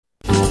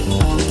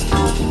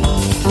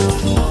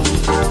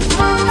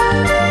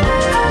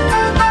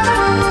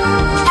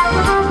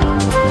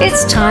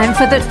It's time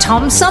for the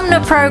Tom Sumner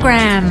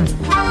Program.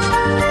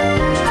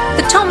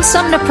 The Tom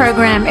Sumner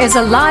Program is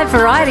a live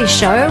variety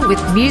show with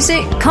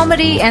music,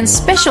 comedy and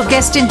special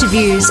guest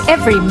interviews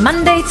every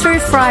Monday through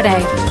Friday.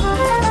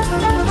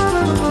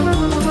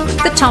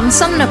 The Tom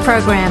Sumner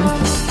Program.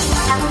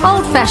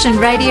 Old-fashioned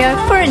radio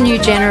for a new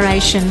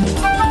generation.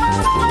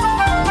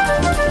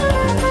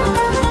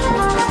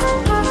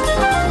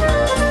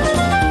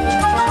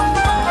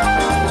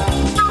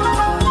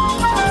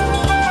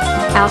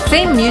 Our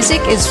theme music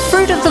is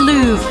Fruit of the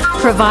Louvre,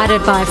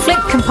 provided by Flint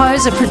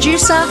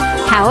composer-producer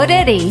Howard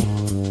Eddy.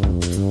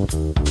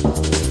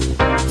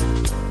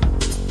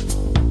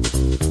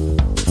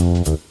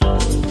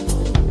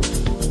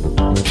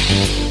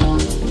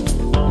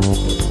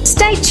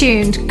 Stay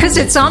tuned, because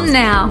it's on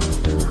now.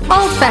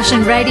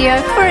 Old-fashioned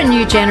radio for a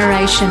new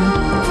generation.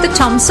 The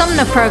Tom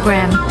Sumner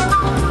Program.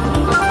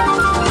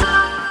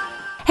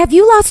 Have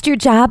you lost your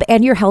job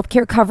and your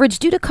healthcare coverage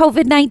due to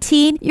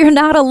COVID-19? You're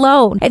not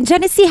alone, and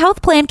Genesee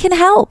Health Plan can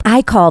help.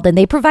 I called and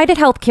they provided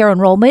healthcare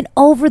enrollment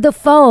over the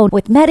phone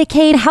with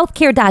Medicaid,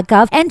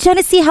 healthcare.gov, and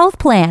Genesee Health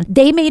Plan.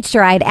 They made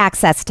sure I had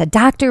access to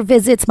doctor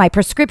visits, my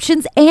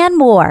prescriptions, and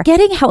more.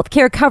 Getting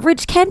healthcare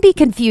coverage can be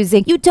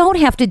confusing. You don't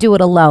have to do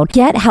it alone.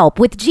 Get help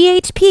with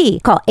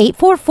GHP. Call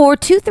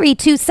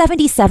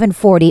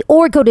 844-232-7740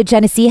 or go to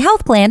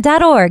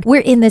GeneseeHealthPlan.org.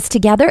 We're in this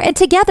together, and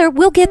together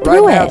we'll get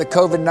through Right now, it. the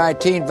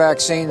COVID-19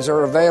 vaccines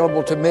are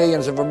available to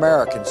millions of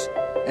Americans,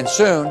 and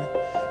soon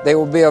they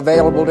will be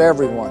available to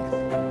everyone.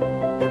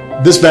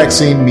 This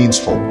vaccine means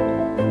hope.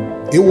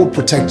 It will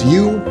protect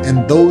you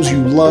and those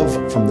you love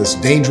from this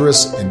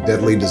dangerous and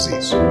deadly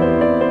disease. I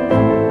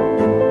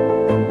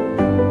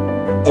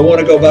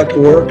want to go back to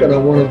work, and I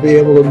want to be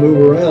able to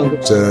move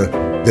around. To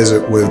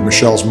visit with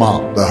Michelle's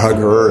mom, to hug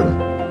her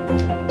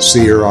and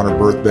see her on her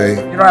birthday.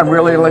 You know what I'm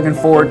really looking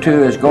forward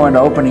to is going to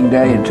opening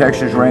day in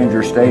Texas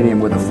Ranger Stadium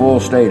with a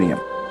full stadium.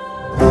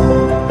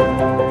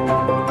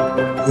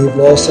 We've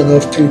lost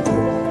enough people,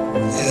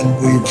 and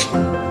we've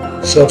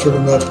suffered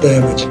enough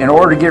damage. In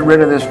order to get rid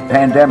of this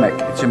pandemic,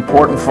 it's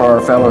important for our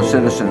fellow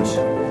citizens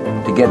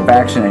to get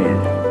vaccinated.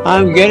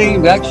 I'm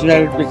getting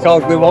vaccinated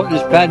because we want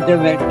this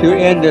pandemic to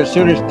end as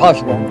soon as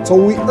possible. So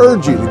we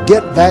urge you to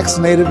get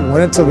vaccinated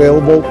when it's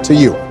available to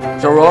you.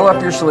 So roll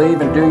up your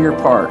sleeve and do your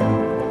part.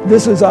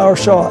 This is our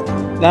shot.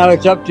 Now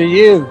it's up to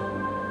you.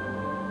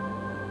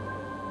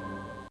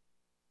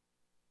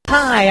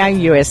 Hi, I'm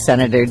U.S.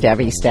 Senator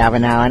Debbie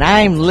Stabenow, and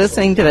I'm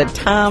listening to the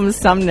Tom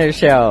Sumner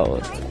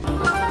Show.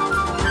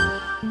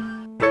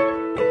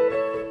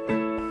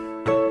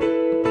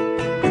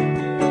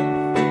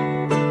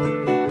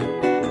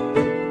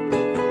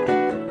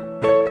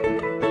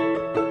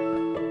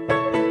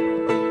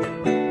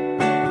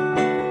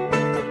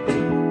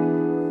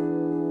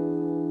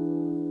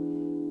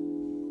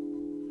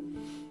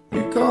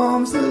 Here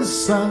comes the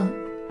sun,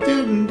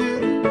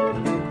 doo-doo-doo.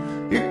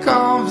 Here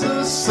comes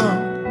the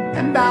sun.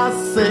 And I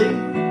say,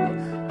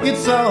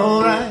 it's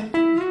alright.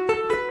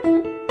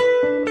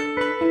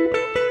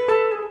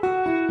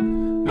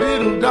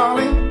 Little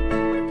darling,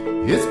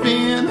 it's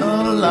been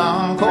a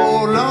long,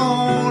 cold,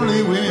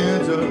 lonely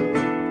winter.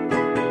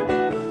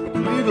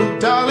 Little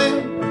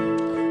darling,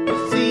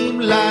 it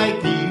seems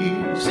like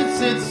years since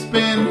it's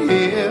been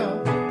here.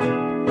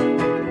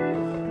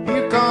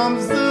 Here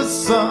comes the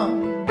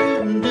sun,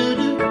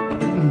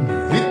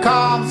 here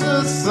comes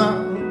the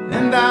sun,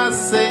 and I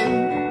say,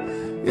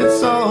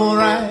 it's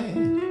alright.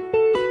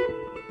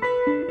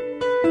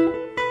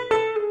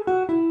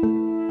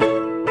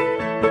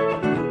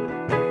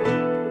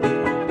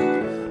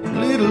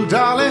 Little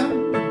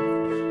darling,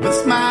 the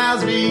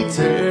smiles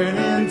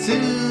returning to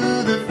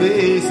the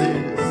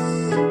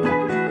faces.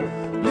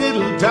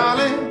 Little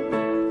darling,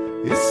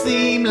 it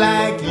seemed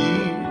like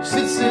years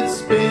since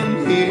it's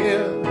been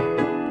here.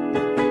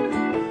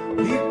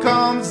 Here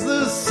comes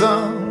the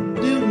sun,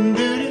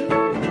 doo-doo-doo.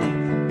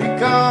 Here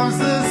comes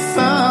the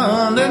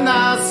sun, and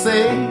I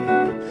say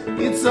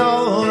it's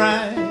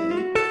alright.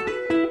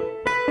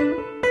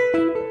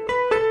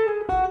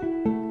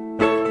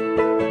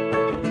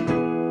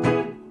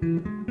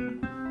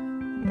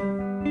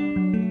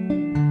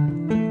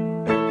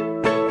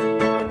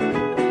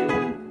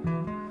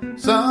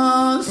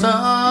 Sun,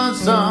 sun,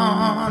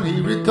 sun,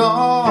 here it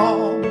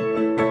comes.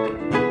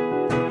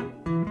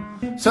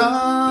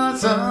 Sun,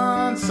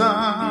 sun,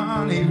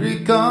 sun, here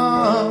it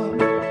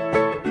comes.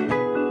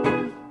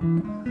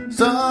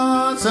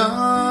 Sun,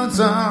 sun,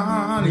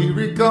 sun, here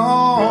it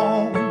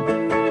comes.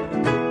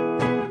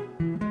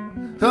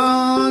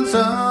 Sun,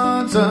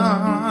 sun,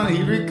 sun,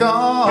 here it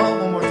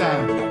comes. One more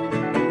time.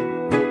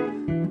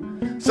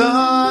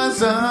 Sun,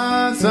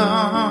 sun,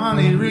 sun,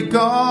 here it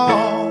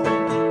comes.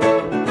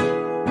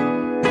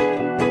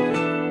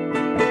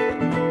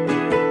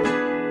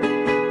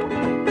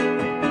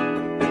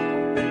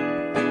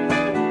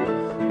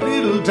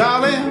 Little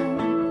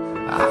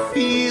darling, I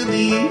feel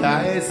the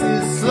ice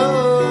is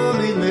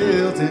slowly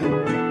melting.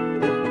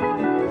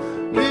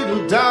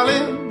 Little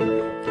darling,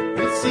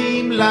 it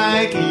seems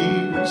like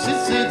years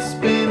since it's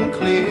been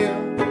clear.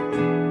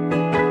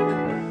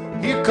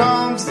 Here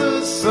comes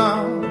the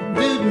sun,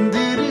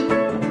 doo-doo.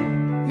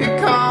 Here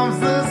comes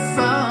the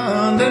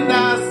sun, and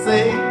I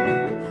say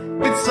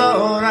it's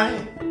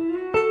alright.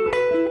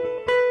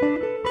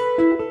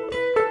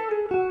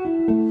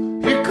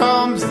 Here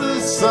comes the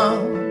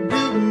sun,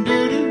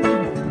 doo-doo-doo.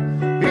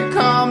 Here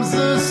comes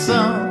the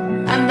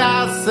sun, and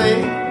I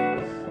say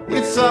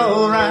it's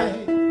alright.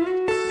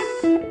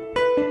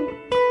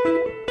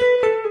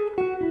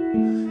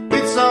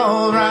 It's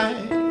alright.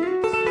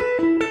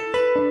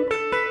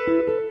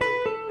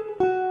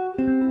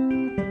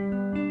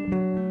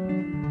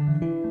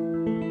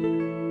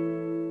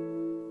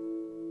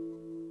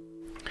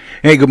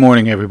 Hey, good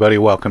morning, everybody.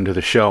 Welcome to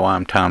the show.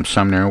 I'm Tom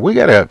Sumner. We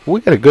got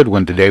a good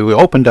one today. We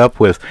opened up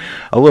with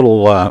a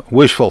little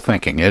wishful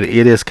thinking. It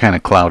is kind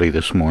of cloudy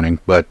this morning,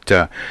 but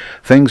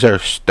things are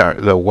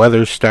the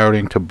weather's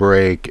starting to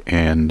break,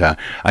 and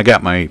I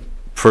got my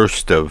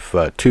first of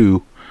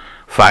 2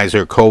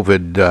 Pfizer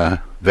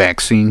COVID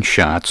vaccine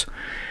shots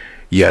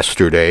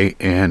yesterday,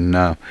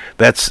 and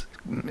that's,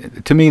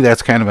 to me,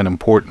 that's kind of an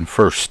important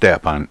first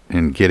step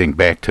in getting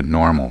back to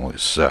normal.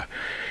 Is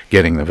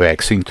getting the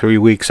vaccine. 3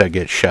 weeks, I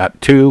get shot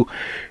 2,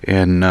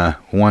 and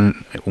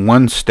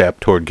one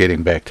step toward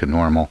getting back to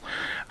normal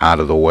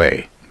out of the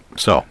way.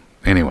 So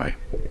anyway,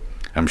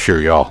 I'm sure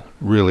y'all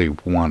really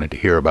wanted to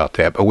hear about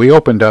that. But we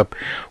opened up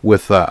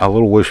with a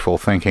little wishful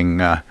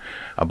thinking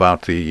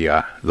about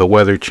the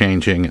weather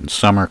changing and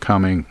summer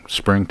coming.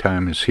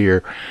 Springtime is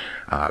here.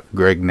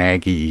 Greg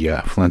Nagy,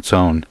 Flint's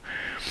own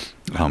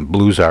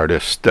blues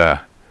artist,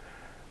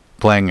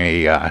 playing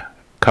a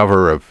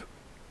cover of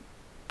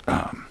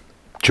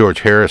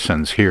George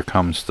Harrison's "Here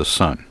Comes the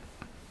Sun,"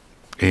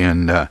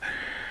 and a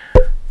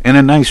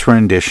nice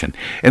rendition.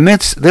 And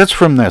that's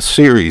from that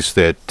series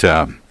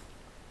that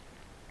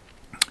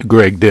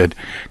Greg did,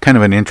 kind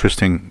of an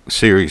interesting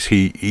series.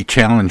 He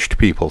challenged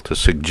people to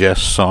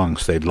suggest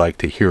songs they'd like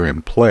to hear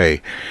him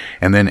play,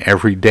 and then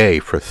every day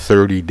for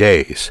 30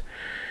 days,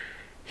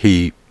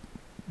 he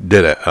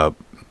did a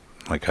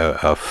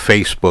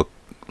Facebook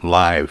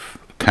Live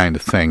kind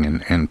of thing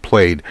and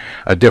played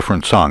a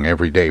different song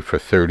every day for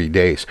 30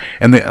 days.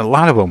 And a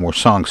lot of them were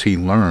songs he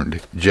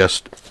learned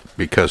just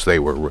because they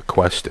were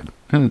requested.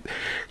 Kind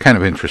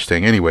of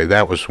interesting. Anyway,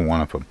 that was one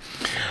of them.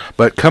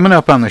 But coming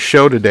up on the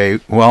show today,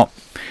 well,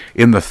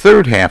 in the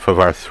third half of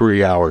our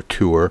 3-hour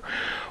tour,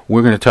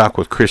 we're going to talk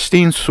with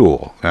Christine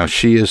Sewell. Now,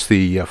 she is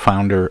the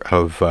founder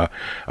of a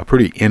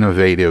pretty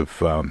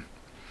innovative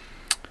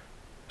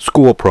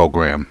school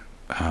program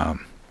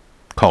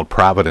called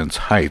Providence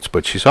Heights,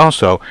 but she's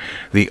also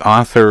the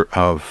author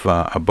of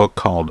a book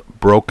called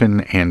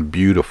Broken and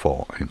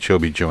Beautiful, and she'll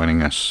be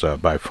joining us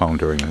by phone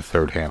during the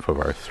third half of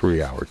our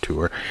 3-hour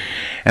tour.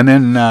 And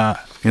then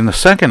in the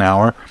second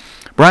hour,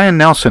 Brian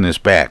Nelson is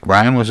back.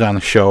 Brian was on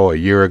the show a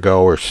year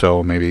ago or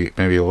so, maybe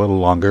a little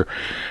longer,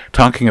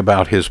 talking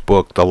about his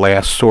book, The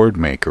Last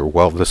Swordmaker.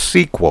 Well, the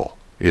sequel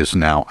is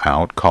now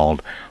out,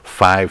 called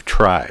 5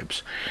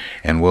 Tribes,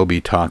 and we'll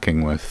be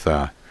talking with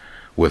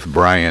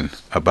Brian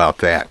about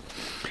that.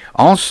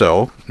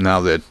 Also,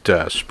 now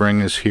that spring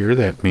is here,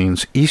 that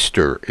means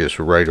Easter is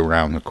right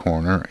around the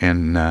corner,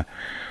 and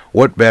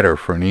what better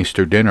for an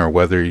Easter dinner,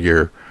 whether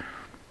you're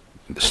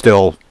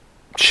still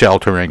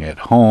sheltering at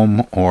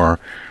home or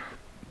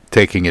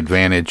taking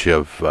advantage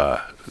of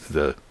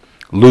the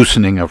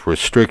loosening of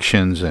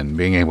restrictions and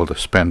being able to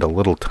spend a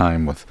little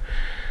time with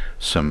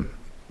some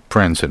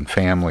friends and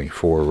family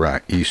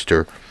for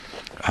Easter.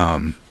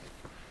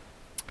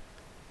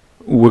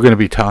 We're going to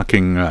be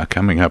talking,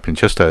 coming up in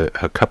just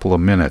a couple of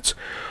minutes,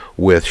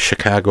 with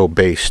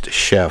Chicago-based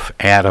chef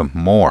Adam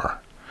Moore.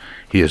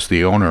 He is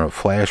the owner of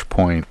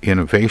Flashpoint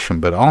Innovation,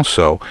 but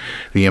also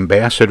the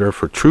ambassador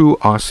for True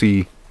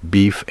Aussie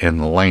Beef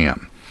and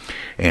Lamb.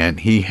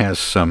 And he has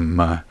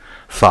some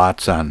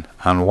thoughts on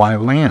why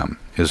lamb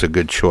is a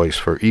good choice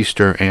for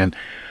Easter and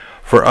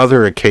for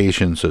other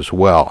occasions as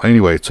well.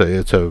 Anyway, it's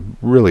a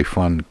really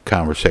fun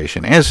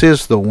conversation, as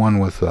is the one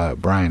with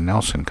Brian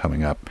Nelson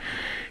coming up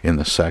in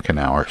the second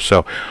hour.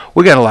 So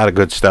we got a lot of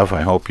good stuff.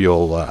 I hope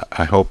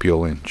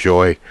you'll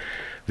enjoy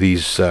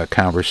these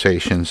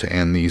conversations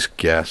and these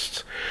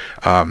guests.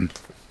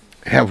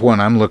 Have one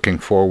I'm looking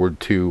forward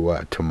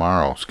to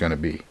tomorrow. It's going to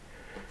be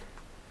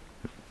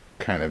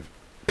kind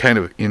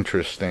of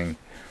interesting.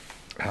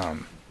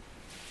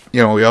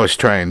 We always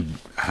try and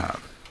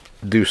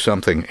do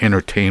something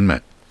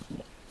entertainment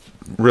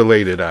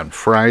related on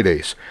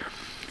Fridays,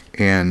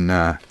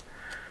 and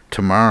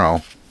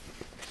tomorrow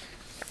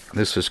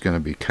this is going to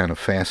be kind of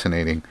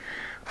fascinating.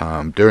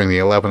 During the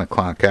 11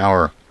 o'clock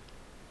hour,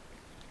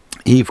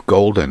 Eve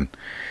Golden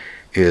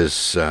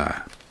is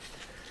a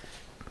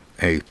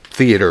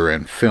theater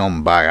and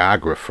film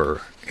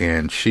biographer,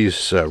 and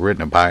she's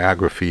written a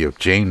biography of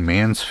Jane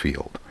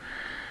Mansfield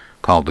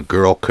called "The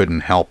Girl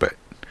Couldn't Help It."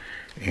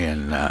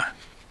 And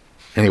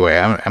anyway,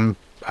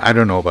 I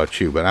don't know about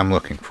you, but I'm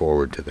looking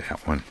forward to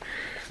that one.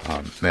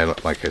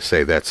 Like I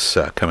say, that's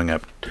coming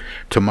up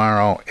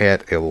tomorrow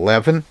at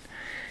 11.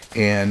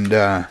 And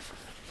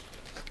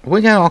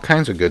we got all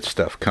kinds of good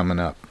stuff coming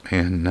up,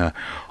 and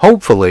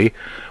hopefully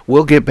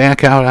we'll get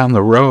back out on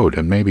the road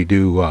and maybe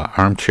do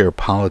armchair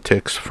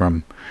politics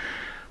from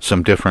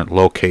some different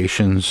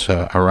locations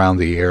around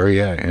the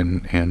area,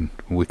 and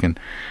we can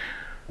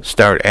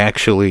start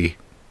actually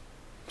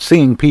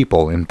seeing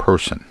people in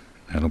person.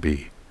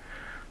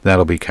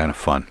 That'll be kind of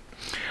fun.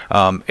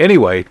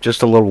 Anyway,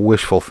 just a little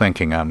wishful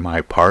thinking on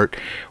my part.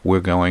 We're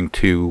going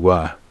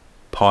to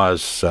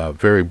pause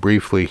very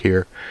briefly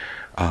here.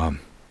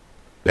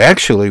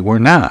 Actually, we're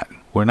not.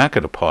 We're not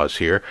going to pause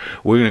here.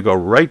 We're going to go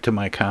right to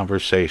my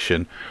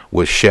conversation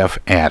with Chef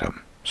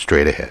Adam.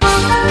 Straight ahead.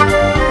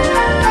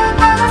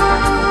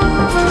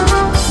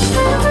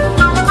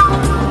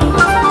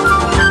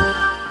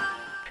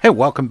 Hey,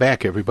 welcome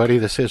back, everybody.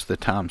 This is the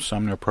Tom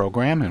Sumner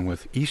Program, and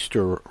with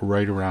Easter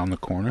right around the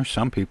corner,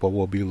 some people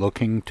will be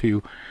looking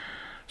to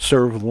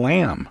serve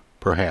lamb,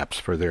 perhaps,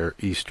 for their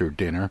Easter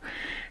dinner.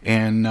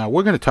 And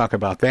we're going to talk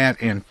about that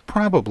and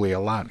probably a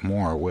lot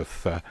more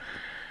with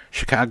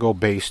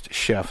Chicago-based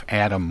chef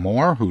Adam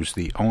Moore, who's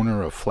the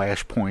owner of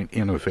Flashpoint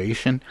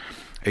Innovation,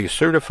 a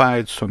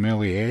certified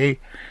sommelier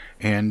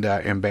and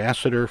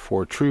ambassador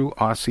for True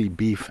Aussie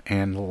Beef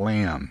and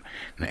Lamb.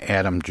 And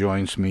Adam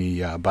joins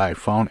me by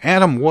phone.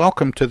 Adam,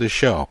 welcome to the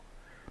show.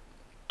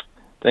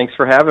 Thanks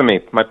for having me.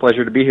 My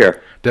pleasure to be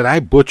here. Did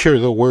I butcher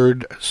the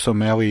word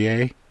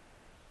sommelier?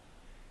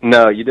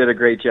 No, you did a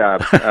great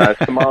job.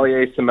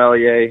 Sommelier,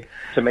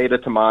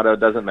 tomato,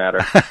 doesn't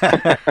matter.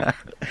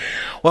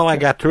 Well, I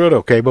got through it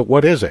okay, but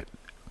what is it?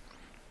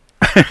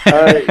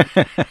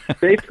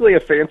 Basically a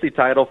fancy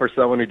title for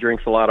someone who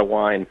drinks a lot of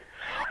wine.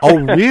 Oh,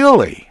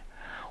 really?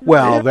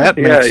 Well, that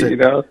makes it, you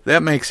know.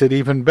 That makes it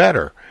even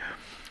better.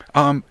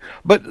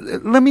 But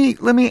let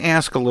me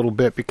ask a little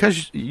bit,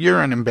 because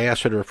you're an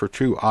ambassador for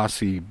True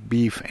Aussie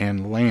Beef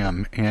and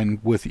Lamb,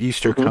 and with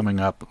Easter coming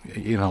up,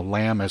 you know,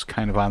 lamb is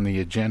kind of on the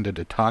agenda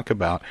to talk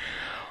about.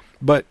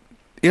 But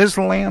is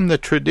lamb the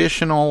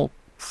traditional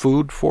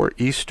food for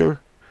Easter?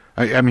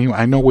 I mean,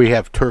 I know we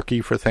have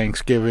turkey for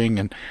Thanksgiving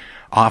and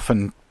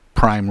often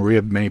prime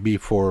rib maybe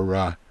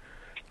for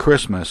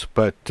Christmas,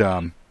 but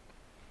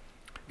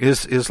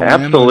is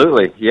lamb...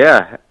 Absolutely,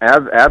 yeah,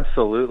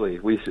 absolutely.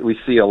 We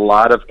see a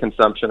lot of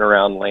consumption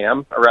around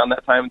lamb around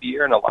that time of the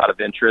year, and a lot of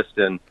interest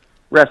in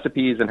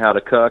recipes and how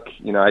to cook.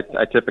 You know,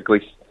 I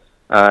typically,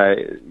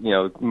 you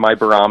know, my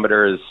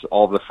barometer is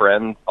all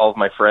of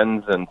my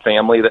friends and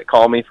family that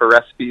call me for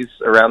recipes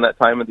around that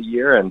time of the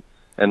year, and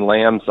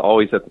lamb's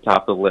always at the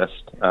top of the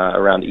list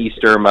around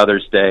Easter,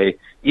 Mother's Day,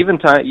 even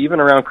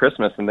around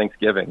Christmas and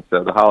Thanksgiving.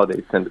 So the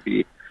holidays tend to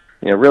be,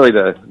 you know, really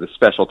the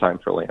special time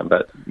for lamb,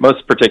 but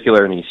most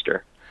particular in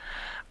Easter.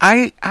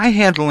 I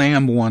had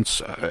lamb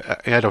once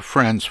at a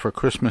friend's for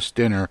Christmas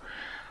dinner,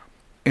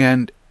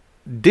 and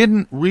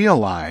didn't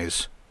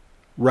realize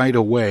right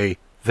away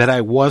that I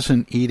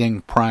wasn't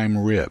eating prime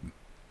rib.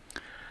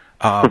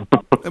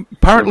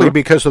 Partly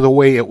because of the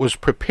way it was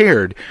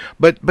prepared,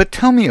 but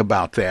tell me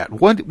about that.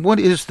 What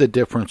is the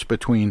difference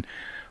between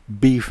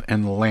beef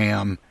and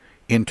lamb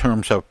in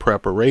terms of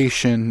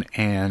preparation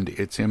and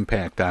its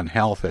impact on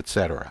health,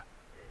 etc.?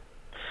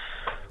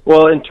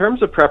 Well, in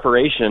terms of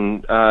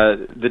preparation,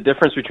 the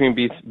difference between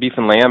beef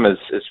and lamb is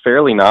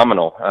fairly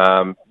nominal.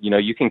 You know,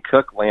 you can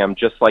cook lamb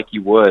just like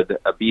you would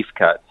a beef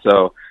cut.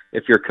 So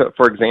if you're,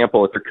 for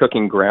example, if you're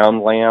cooking ground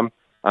lamb,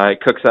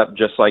 it cooks up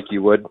just like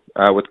you would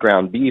with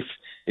ground beef.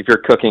 If you're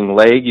cooking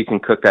leg, you can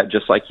cook that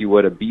just like you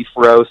would a beef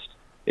roast.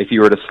 If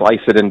you were to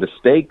slice it into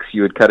steaks,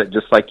 you would cut it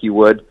just like you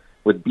would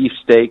with beef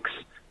steaks.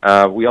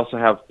 We also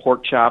have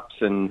pork chops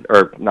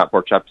or not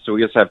pork chops, so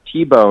we also have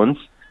T-bones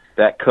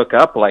that cook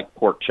up like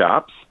pork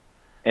chops.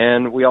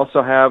 And we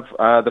also have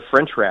the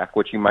French rack,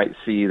 which you might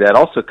see that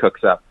also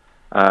cooks up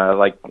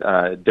like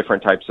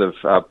different types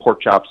of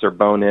pork chops or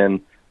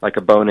bone-in, like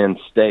a bone-in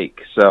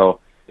steak. So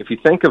if you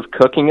think of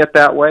cooking it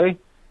that way,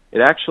 it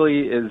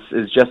actually is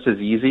just as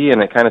easy,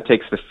 and it kind of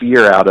takes the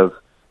fear out of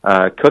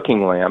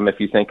cooking lamb if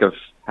you think of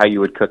how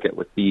you would cook it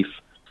with beef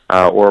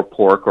or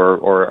pork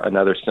or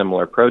another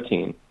similar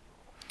protein.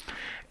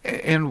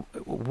 And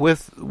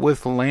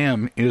with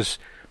lamb, is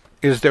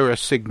there a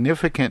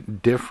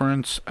significant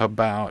difference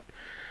about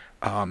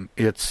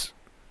its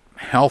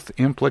health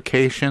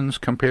implications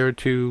compared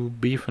to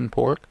beef and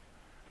pork?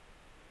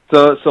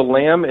 So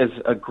lamb is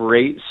a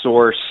great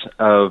source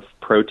of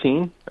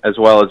protein as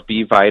well as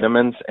B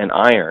vitamins and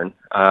iron,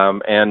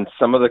 and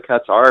some of the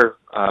cuts are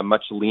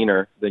much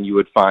leaner than you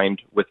would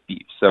find with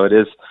beef. So it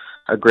is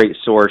a great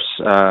source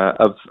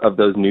of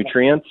those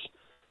nutrients.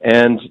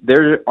 And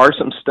there are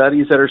some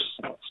studies that are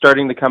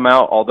starting to come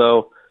out,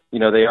 although you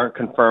know they aren't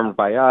confirmed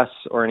by us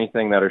or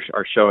anything, that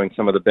are showing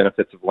some of the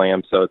benefits of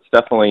lamb. So it's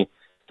definitely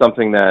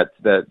something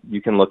that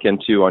you can look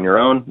into on your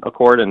own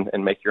accord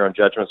and make your own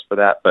judgments for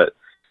that. But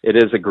it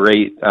is a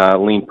great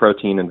lean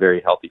protein and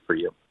very healthy for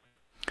you.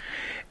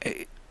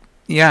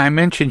 Yeah, I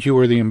mentioned you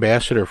were the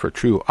ambassador for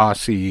True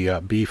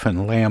Aussie Beef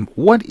and Lamb.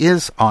 What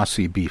is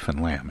Aussie Beef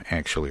and Lamb,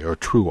 actually, or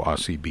True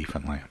Aussie Beef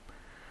and Lamb?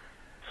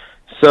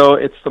 So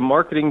it's the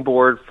marketing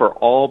board for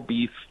all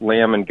beef,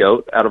 lamb, and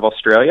goat out of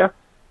Australia.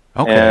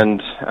 Okay.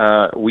 And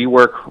we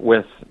work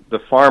with the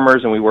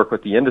farmers and we work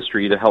with the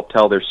industry to help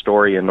tell their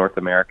story in North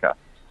America.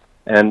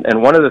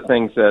 And one of the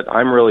things that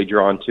I'm really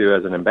drawn to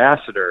as an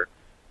ambassador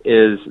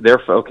is their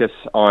focus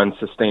on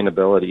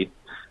sustainability.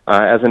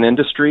 As an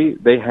industry,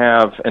 they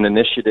have an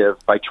initiative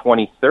by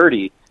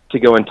 2030 to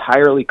go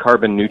entirely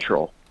carbon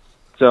neutral.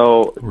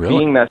 So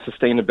being that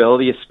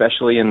sustainability,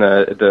 especially in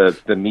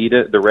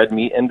the red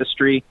meat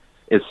industry,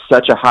 is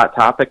such a hot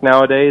topic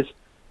nowadays,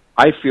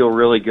 I feel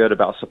really good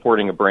about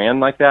supporting a brand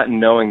like that and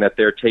knowing that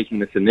they're taking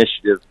this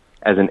initiative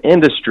as an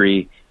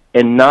industry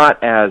and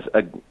not as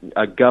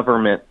a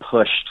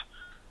government-pushed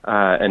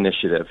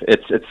initiative.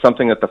 It's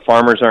something that the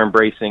farmers are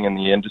embracing and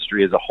the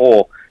industry as a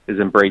whole is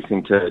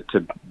embracing to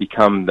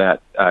become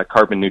that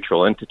carbon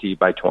neutral entity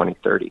by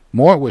 2030.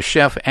 More with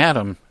Chef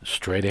Adam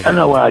straight ahead.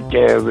 Hello out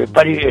there,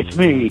 everybody. It's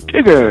me,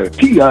 Tigger.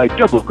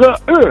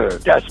 T-I-G-G-R.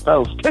 That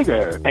spells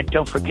Tigger. And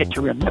don't forget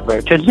to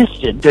remember to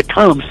listen to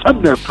Tom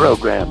Sumner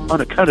program on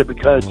account of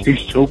because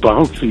he's so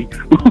bouncy.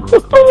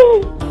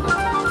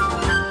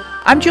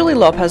 I'm Julie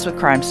Lopez with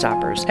Crime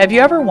Stoppers. Have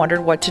you ever wondered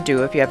what to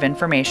do if you have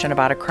information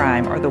about a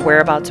crime or the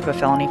whereabouts of a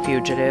felony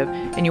fugitive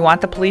and you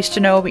want the police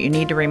to know but you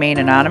need to remain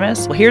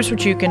anonymous? Well, here's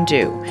what you can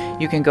do.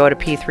 You can go to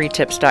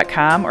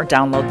p3tips.com or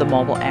download the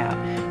mobile app.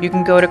 You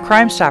can go to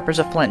Crime Stoppers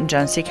of Flint and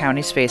Genesee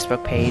County's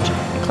Facebook page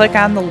and click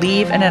on the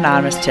Leave an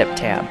Anonymous Tip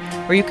tab,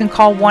 or you can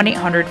call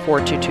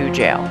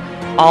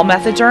 1-800-422-JAIL. All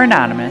methods are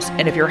anonymous,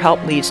 and if your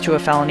help leads to a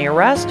felony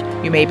arrest,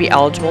 you may be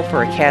eligible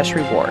for a cash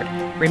reward.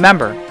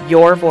 Remember,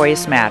 your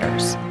voice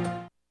matters.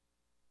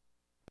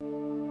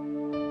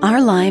 Our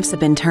lives have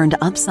been turned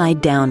upside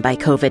down by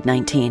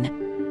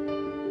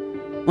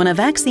COVID-19. When a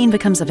vaccine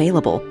becomes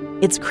available,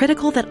 it's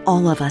critical that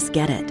all of us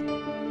get it.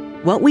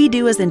 What we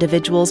do as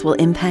individuals will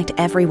impact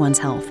everyone's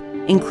health,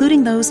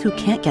 including those who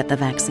can't get the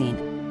vaccine.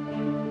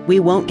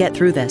 We won't get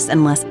through this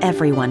unless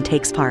everyone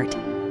takes part.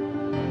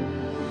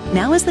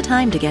 Now is the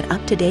time to get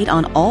up to date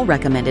on all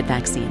recommended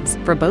vaccines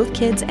for both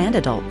kids and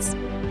adults.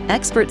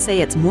 Experts say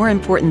it's more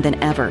important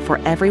than ever for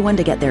everyone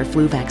to get their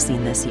flu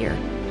vaccine this year.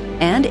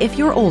 And if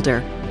you're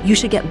older, you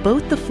should get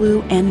both the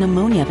flu and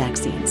pneumonia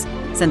vaccines,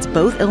 since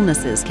both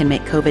illnesses can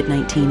make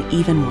COVID-19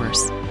 even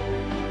worse.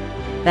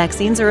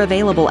 Vaccines are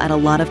available at a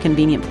lot of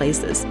convenient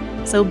places,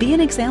 so be an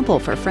example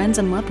for friends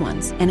and loved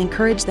ones and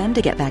encourage them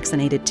to get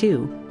vaccinated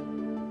too.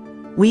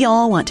 We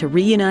all want to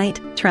reunite,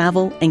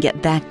 travel, and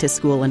get back to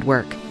school and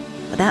work.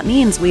 But that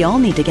means we all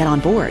need to get on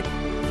board.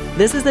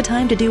 This is the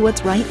time to do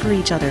what's right for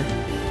each other.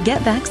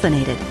 Get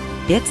vaccinated.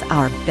 It's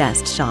our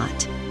best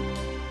shot.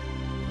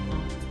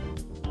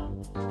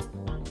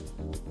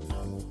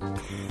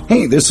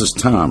 Hey, this is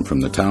Tom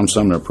from the Tom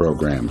Sumner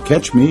Program.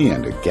 Catch me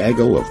and a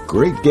gaggle of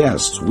great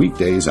guests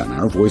weekdays on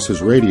Our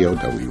Voices Radio,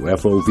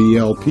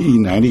 WFOVLP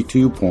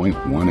 92.1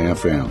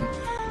 FM.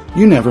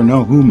 You never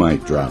know who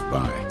might drop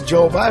by.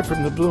 Joe By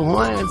from the Blue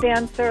Hawaiian.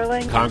 Dan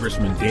Sterling.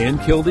 Congressman Dan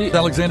Kildee.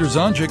 Alexander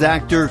Zonjic.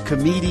 Actor,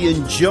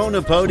 comedian Joe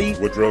Napodi.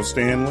 Woodrow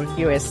Stanley.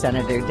 U.S.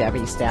 Senator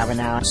Debbie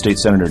Stabenow. State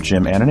Senator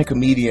Jim Ananich.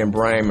 Comedian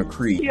Brian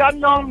McCree. The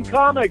unknown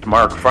comic.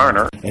 Mark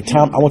Farner. And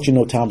Tom, I want you to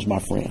know Tom's my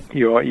friend.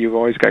 You've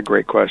always got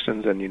great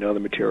questions, and you know the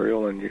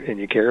material, and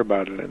you care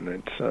about it,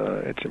 and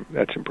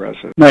that's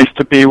impressive. Nice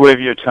to be with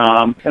you,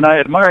 Tom. And I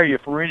admire you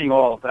for reading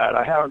all of that.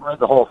 I haven't read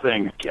the whole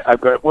thing. I'm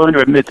willing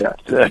to admit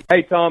that.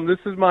 Hey, Tom, this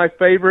is my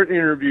favorite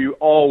interview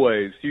always.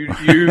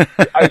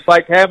 It's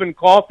like having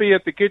coffee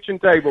at the kitchen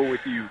table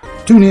with you.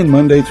 Tune in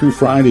Monday through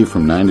Friday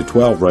from 9 to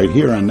 12 right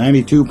here on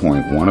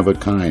 92.1 of a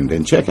kind,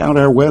 and check out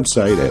our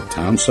website at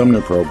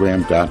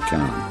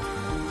TomSumnerProgram.com.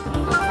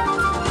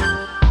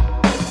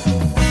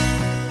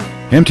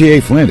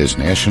 MTA Flint is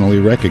nationally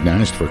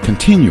recognized for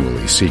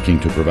continually seeking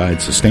to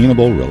provide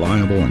sustainable,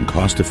 reliable, and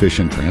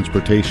cost-efficient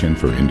transportation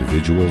for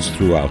individuals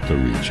throughout the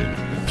region.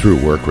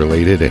 Through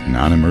work-related and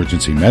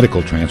non-emergency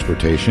medical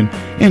transportation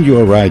and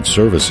Your Ride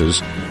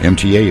services,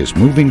 MTA is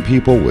moving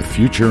people with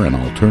future and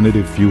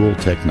alternative fuel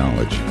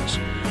technologies.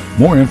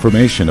 More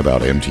information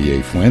about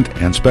MTA Flint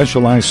and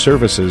specialized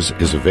services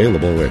is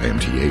available at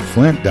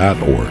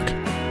mtaflint.org.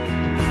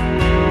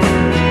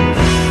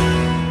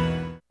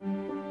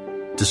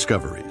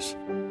 Discoveries.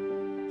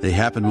 They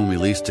happen when we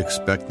least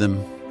expect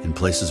them, in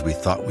places we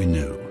thought we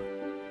knew.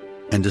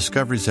 And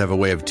discoveries have a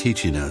way of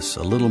teaching us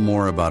a little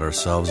more about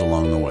ourselves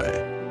along the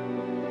way.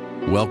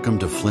 Welcome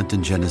to Flint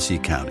and Genesee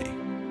County,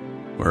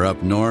 where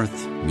up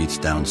north meets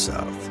down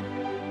south.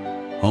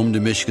 Home to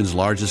Michigan's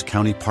largest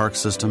county park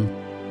system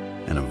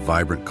and a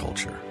vibrant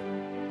culture.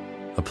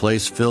 A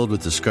place filled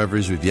with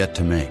discoveries we've yet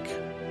to make,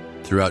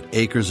 throughout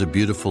acres of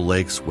beautiful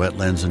lakes,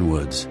 wetlands, and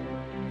woods,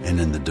 and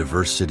in the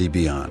diverse city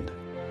beyond.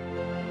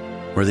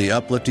 Where the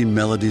uplifting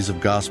melodies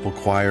of gospel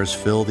choirs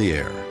fill the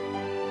air,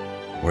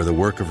 where the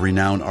work of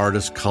renowned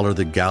artists color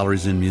the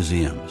galleries and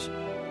museums,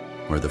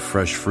 where the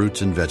fresh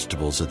fruits and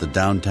vegetables at the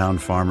downtown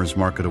farmers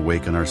market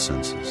awaken our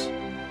senses,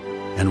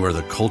 and where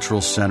the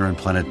cultural center and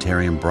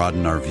planetarium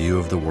broaden our view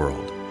of the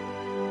world.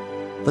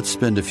 Let's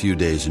spend a few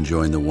days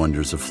enjoying the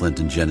wonders of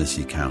Flint and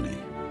Genesee County,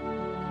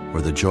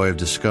 where the joy of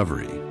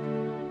discovery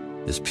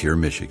is pure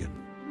Michigan.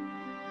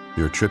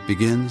 Your trip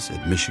begins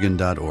at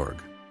Michigan.org.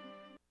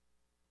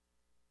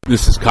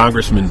 This is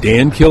Congressman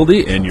Dan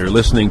Kildee, and you're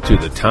listening to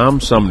the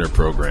Tom Sumner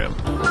Program.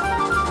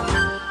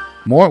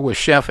 More with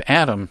Chef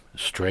Adam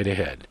straight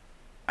ahead.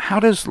 How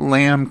does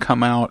lamb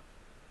come out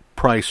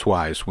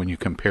price-wise when you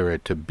compare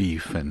it to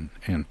beef and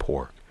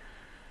pork?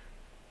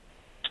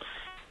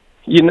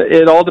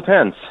 It all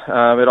depends.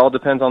 It all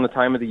depends on the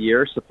time of the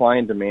year, supply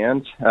and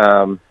demand.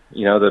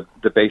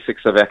 The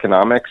basics of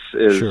economics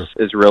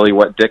is really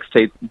what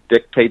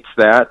dictates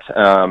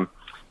that.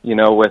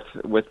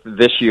 With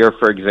this year,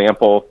 for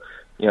example,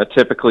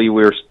 typically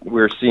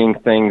we're seeing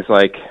things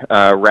like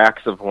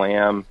racks of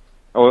lamb.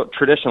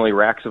 Traditionally,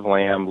 racks of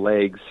lamb,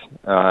 legs,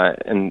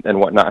 and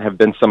whatnot have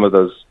been some of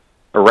those.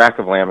 A rack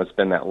of lamb has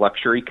been that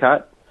luxury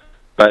cut,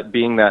 but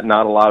being that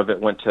not a lot of it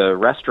went to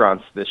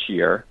restaurants this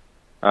year,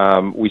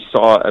 we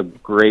saw a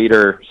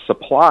greater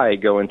supply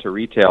go into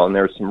retail, and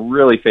there was some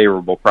really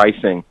favorable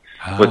pricing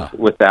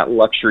with that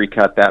luxury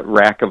cut, that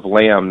rack of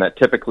lamb that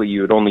typically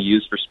you would only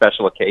use for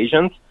special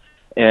occasions.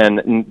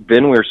 And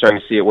then we were starting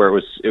to see it where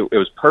it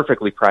was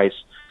perfectly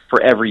priced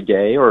for every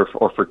day, or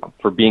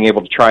for being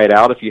able to try it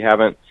out if you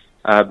haven't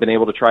been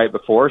able to try it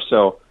before.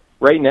 So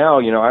right now,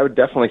 I would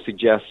definitely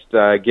suggest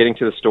getting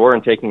to the store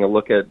and taking a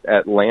look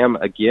at lamb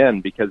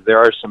again, because there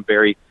are some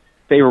very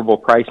favorable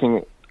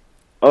pricing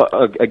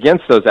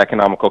against those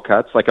economical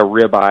cuts, like a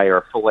ribeye or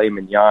a filet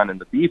mignon in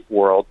the beef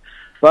world.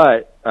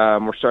 But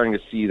we're starting to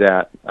see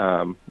that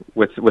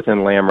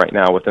within lamb right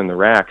now, within the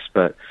racks.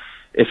 But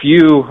if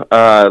you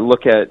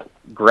look at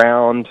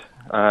ground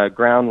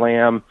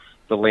lamb,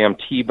 the lamb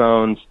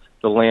T-bones,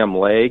 the lamb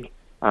leg,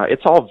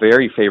 it's all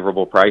very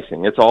favorable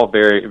pricing. It's all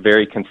very,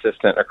 very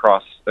consistent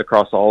across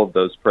all of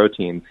those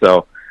proteins.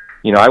 So,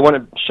 I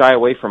wouldn't shy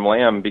away from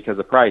lamb because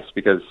of price,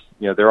 because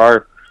there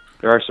are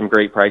some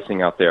great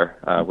pricing out there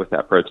with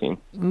that protein.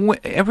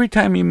 Every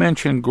time you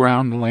mention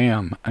ground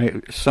lamb,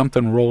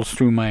 something rolls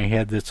through my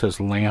head that says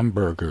lamb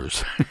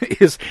burgers.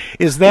 Is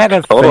that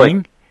a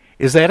thing?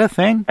 Is that a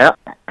thing?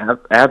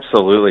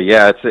 Absolutely,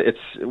 yeah.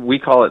 We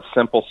call it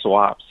simple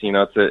swaps.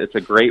 It's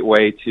a great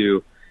way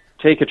to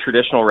take a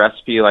traditional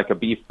recipe like a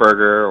beef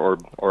burger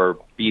or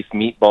beef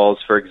meatballs,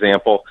 for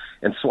example,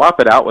 and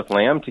swap it out with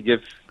lamb to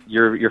give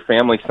your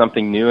family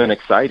something new and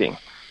exciting.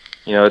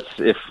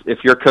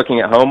 If you're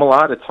cooking at home a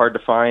lot, it's hard to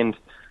find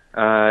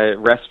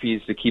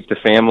recipes to keep the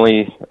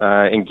family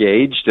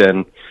engaged,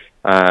 and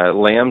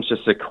lamb's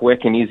just a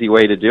quick and easy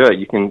way to do it.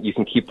 You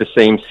can keep the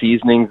same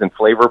seasonings and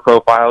flavor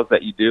profiles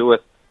that you do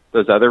with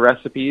those other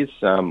recipes.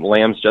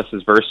 Lamb's just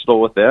as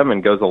versatile with them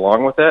and goes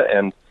along with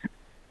it,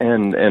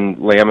 and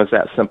lamb is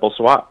that simple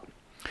swap.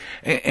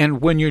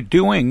 And when you're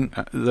doing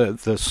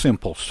the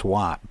simple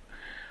swap,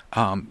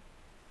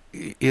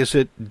 is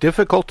it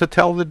difficult to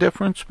tell the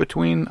difference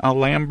between a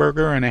lamb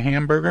burger and a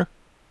hamburger?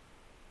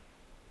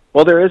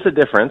 Well, there is a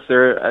difference.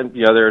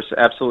 There's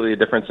absolutely a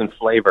difference in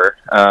flavor.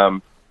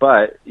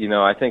 But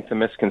I think the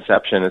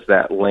misconception is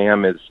that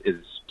lamb is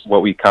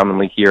what we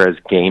commonly hear as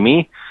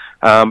gamey.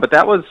 But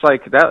that was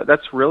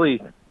that's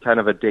really kind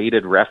of a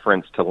dated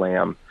reference to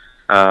lamb.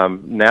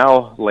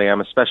 Now lamb,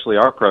 especially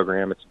our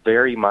program, it's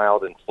very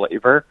mild in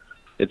flavor.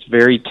 It's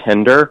very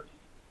tender.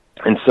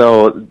 And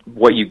so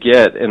what you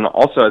get, and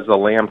also as the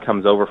lamb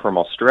comes over from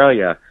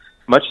Australia,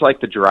 much like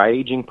the dry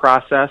aging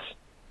process,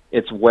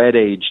 it's wet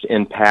aged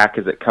in pack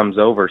as it comes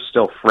over,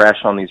 still fresh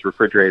on these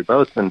refrigerated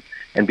boats. And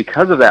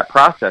because of that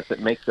process, it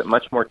makes it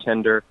much more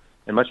tender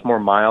and much more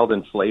mild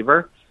in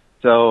flavor.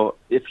 So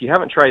if you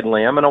haven't tried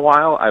lamb in a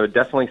while, I would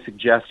definitely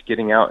suggest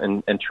getting out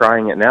and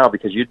trying it now,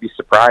 because you'd be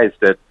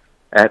surprised at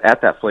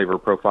that flavor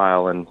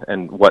profile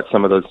and what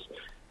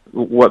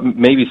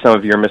maybe some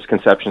of your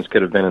misconceptions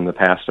could have been in the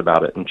past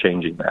about it, and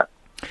changing that.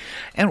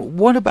 And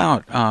what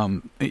about,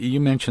 you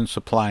mentioned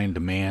supply and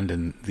demand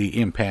and the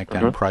impact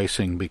on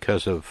pricing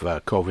because of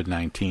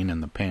COVID-19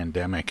 and the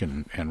pandemic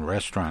and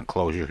restaurant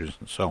closures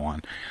and so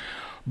on.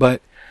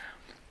 But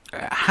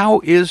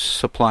how is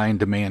supply and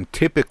demand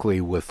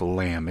typically with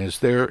lamb? Is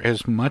there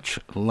as much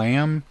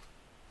lamb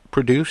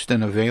produced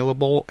and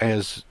available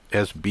as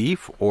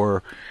beef,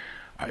 or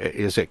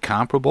is it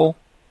comparable?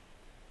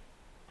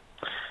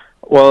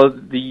 Well,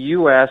 the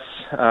U.S.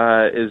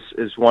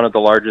 is one of the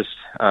largest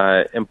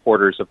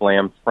importers of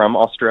lamb from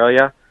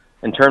Australia.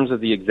 In terms of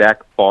the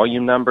exact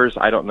volume numbers,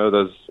 I don't know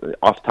those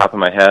off the top of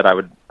my head. I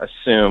would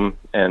assume,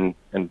 and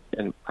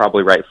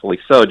probably rightfully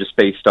so, just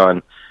based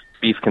on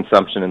beef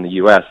consumption in the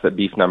U.S., that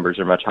beef numbers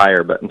are much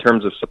higher. But in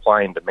terms of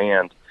supply and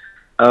demand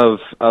of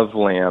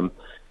lamb,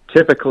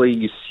 typically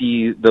you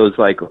see those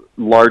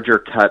larger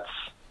cuts,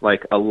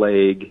 like a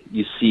leg.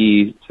 You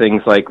see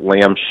things like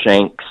lamb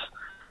shanks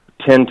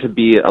tend to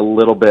be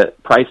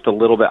priced a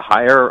little bit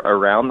higher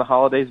around the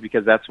holidays,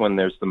 because that's when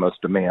there's the most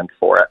demand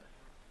for it.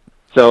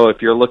 So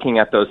if you're looking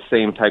at those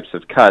same types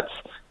of cuts,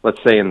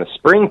 let's say in the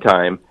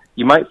springtime,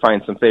 you might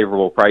find some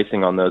favorable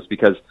pricing on those,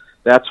 because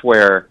that's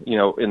where,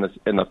 in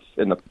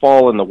the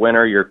fall and the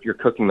winter, you're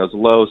cooking those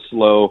low,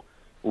 slow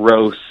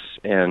roasts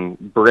and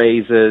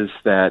braises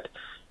that,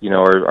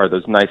 are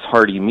those nice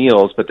hearty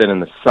meals. But then in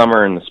the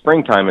summer and the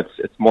springtime,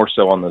 it's more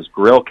so on those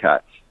grill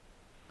cuts.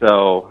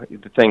 So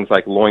things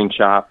like loin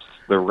chops,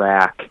 the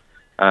rack,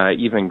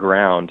 even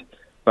ground.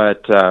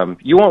 But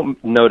you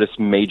won't notice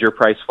major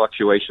price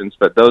fluctuations,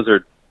 but those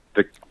are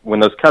when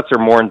those cuts are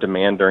more in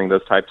demand during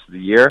those types of the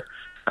year,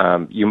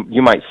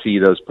 you might see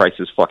those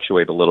prices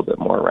fluctuate a little bit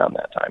more around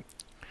that time.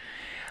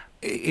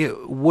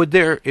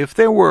 If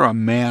there were a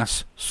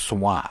mass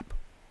swap,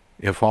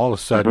 if all of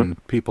a sudden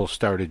people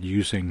started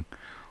using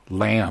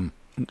lamb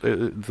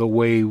the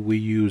way we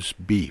use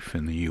beef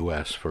in the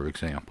U.S., for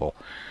example,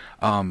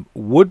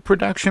 would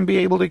production be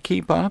able to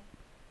keep up?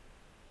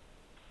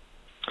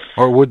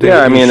 Or would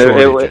there be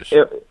shortages?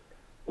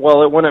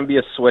 Well, it wouldn't be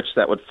a switch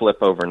that would flip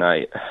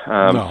overnight.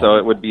 No. So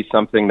it would be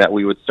something that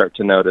we would start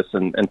to notice,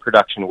 and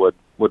production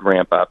would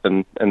ramp up.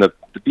 And the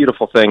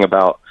beautiful thing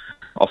about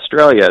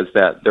Australia is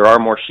that there are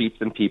more sheep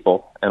than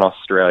people in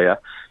Australia,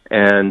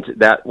 and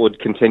that would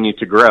continue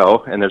to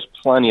grow, and there's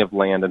plenty of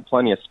land and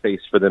plenty of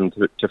space for them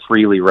to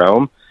freely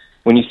roam.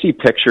 When you see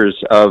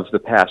pictures of the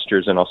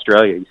pastures in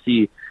Australia, you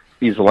see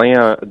these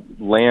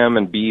lamb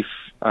and beef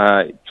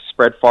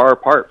spread far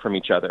apart from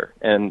each other,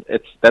 and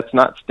that's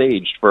not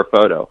staged for a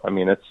photo. I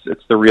mean,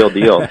 it's the real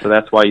deal. So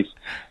that's why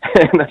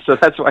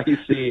you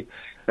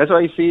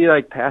see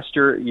like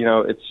pasture. You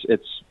know,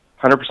 it's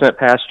 100%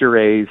 pasture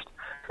raised.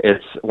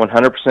 It's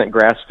 100%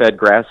 grass-fed,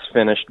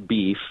 grass-finished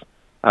beef,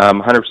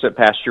 100%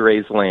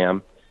 pasture-raised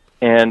lamb,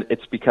 and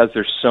it's because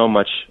there's so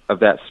much of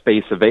that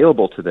space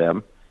available to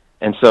them.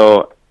 And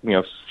so, you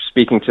know,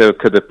 speaking to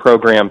could the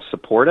program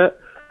support it?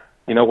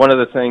 You know, one of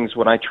the things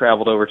when I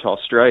traveled over to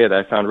Australia that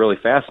I found really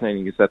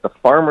fascinating is that the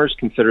farmers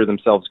consider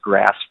themselves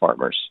grass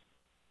farmers.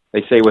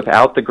 They say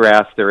without the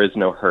grass, there is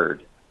no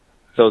herd.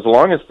 So as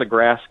long as the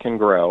grass can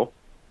grow,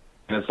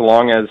 and as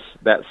long as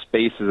that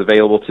space is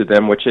available to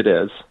them, which it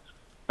is,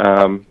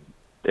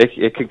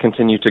 it could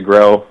continue to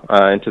grow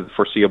into the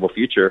foreseeable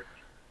future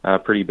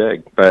pretty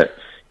big. But,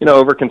 you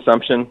know,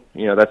 overconsumption,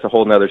 you know, that's a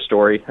whole nother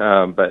story.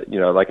 But, you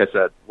know, like I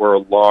said, we're a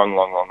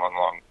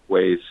long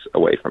ways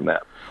away from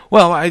that.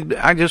 Well,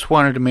 I just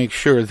wanted to make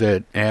sure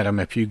that, Adam,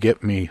 if you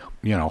get me,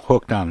 you know,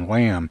 hooked on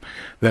lamb,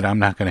 that I'm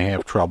not going to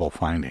have trouble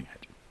finding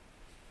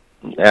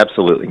it.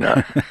 Absolutely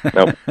not.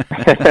 Nope.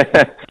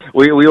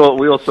 we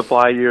will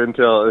supply you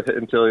until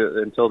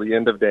the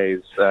end of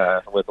days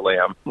with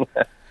lamb.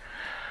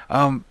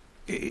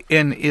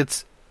 And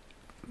it's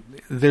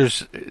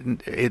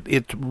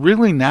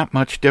really not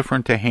much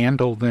different to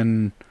handle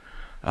than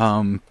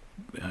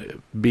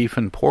beef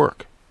and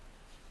pork.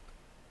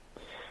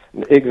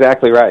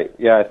 Exactly right.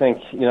 Yeah, I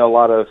think, you know,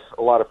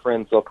 a lot of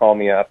friends will call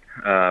me up,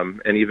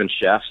 and even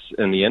chefs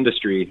in the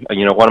industry.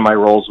 You know, one of my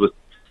roles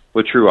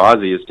with True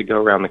Aussie is to go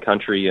around the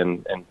country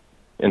and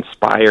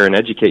inspire and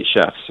educate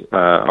chefs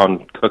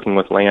on cooking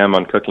with lamb,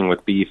 on cooking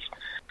with beef.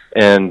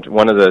 And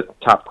one of the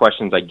top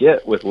questions I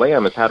get with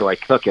lamb is, how do I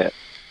cook it?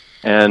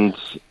 And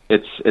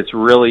it's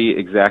really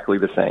exactly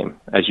the same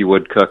as you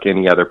would cook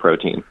any other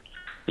protein.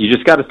 You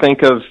just got to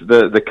think of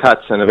the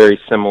cuts in a very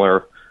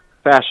similar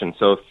fashion.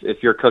 So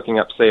if you're cooking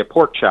up, say, a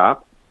pork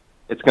chop,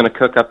 it's going to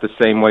cook up the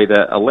same way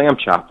that a lamb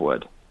chop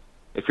would.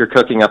 If you're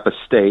cooking up a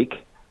steak,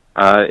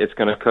 it's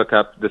going to cook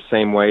up the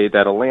same way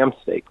that a lamb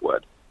steak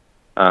would.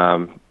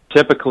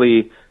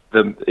 Typically,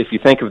 if you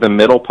think of the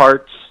middle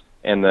parts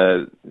and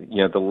the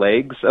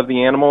legs of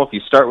the animal, if you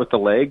start with the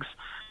legs,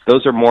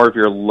 those are more of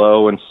your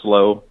low and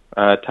slow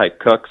type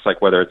cooks,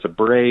 like whether it's a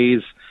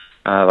braise,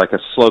 like a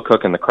slow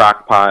cook in the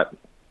crock pot,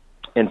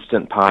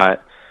 instant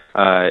pot,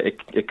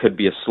 it could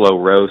be a slow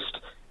roast.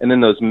 And then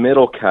those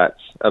middle cuts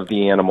of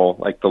the animal,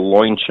 like the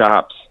loin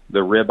chops,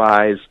 the rib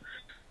eyes,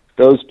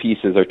 those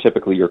pieces are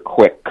typically your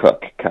quick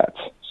cook cuts.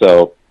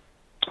 So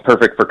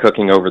perfect for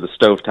cooking over the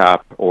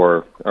stovetop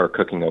or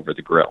cooking over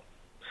the grill.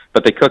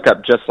 But they cook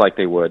up just like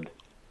they would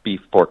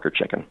beef, pork, or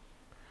chicken.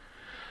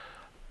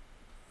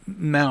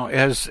 Now,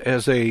 as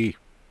a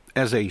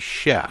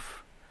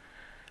chef,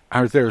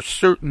 are there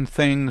certain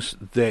things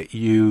that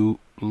you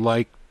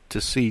like to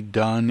see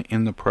done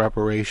in the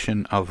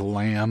preparation of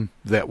lamb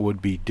that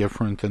would be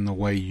different than the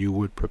way you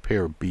would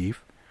prepare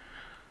beef?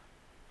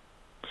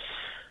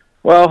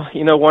 Well,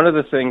 you know, one of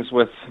the things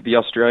with the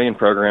Australian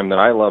program that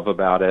I love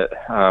about it,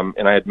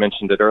 and I had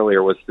mentioned it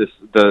earlier, was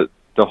the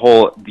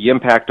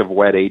impact of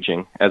wet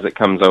aging as it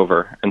comes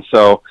over. And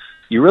so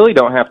you really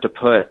don't have to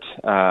put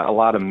a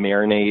lot of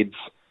marinades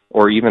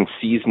or even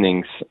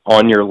seasonings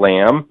on your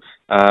lamb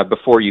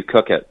before you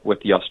cook it with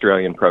the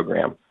Australian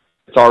program.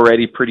 It's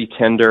already pretty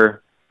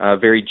tender,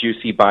 very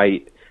juicy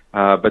bite,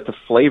 but the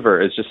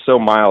flavor is just so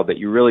mild that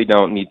you really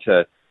don't need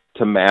to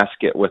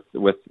mask it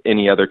with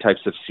any other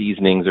types of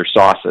seasonings or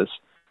sauces.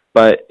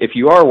 But if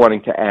you are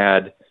wanting to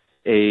add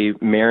a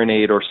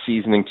marinade or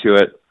seasoning to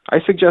it, I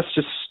suggest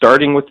just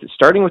starting with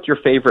your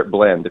favorite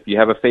blend. If you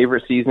have a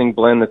favorite seasoning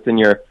blend that's in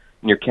your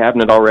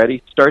cabinet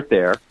already, start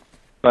there.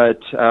 But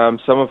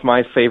some of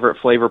my favorite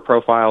flavor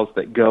profiles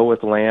that go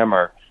with lamb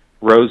are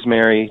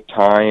rosemary,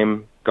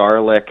 thyme,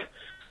 garlic,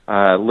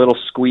 a little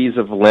squeeze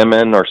of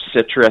lemon or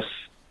citrus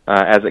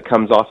as it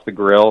comes off the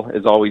grill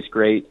is always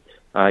great.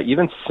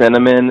 Even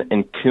cinnamon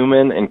and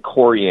cumin and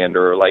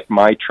coriander are like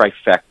my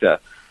trifecta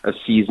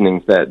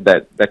seasonings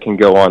that can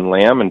go on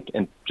lamb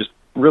and just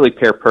really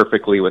pair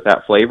perfectly with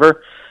that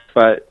flavor.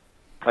 But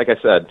like I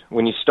said,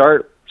 when you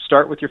start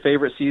with your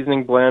favorite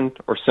seasoning blend,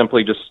 or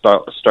simply just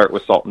start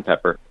with salt and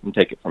pepper and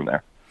take it from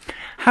there.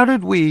 How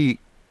did we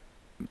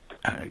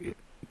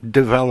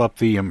develop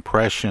the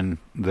impression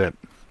that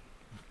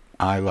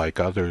I, like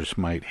others,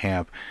 might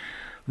have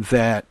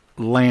that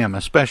lamb,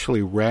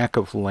 especially rack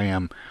of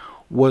lamb,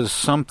 was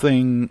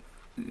something,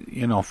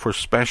 for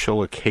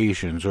special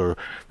occasions, or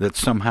that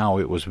somehow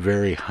it was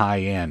very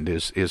high end?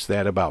 Is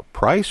that about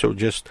price, or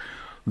just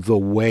the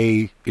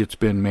way it's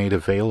been made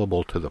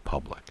available to the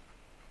public?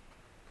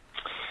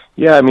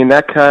 Yeah, I mean,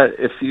 that cut,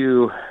 if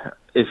you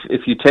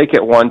take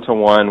it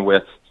 1-to-1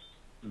 with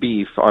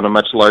beef on a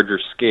much larger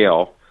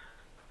scale,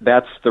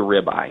 that's the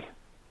ribeye.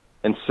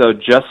 And so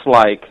just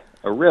like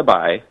a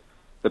ribeye,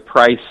 the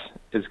price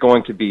is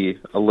going to be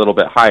a little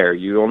bit higher.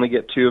 You only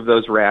get 2 of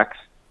those racks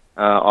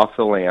off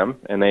the lamb,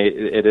 and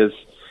it is,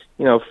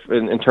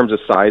 in terms of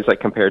size, like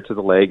compared to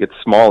the leg, it's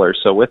smaller.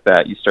 So with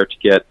that, you start to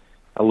get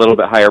a little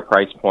bit higher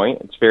price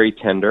point. It's very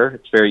tender.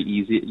 It's very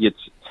easy.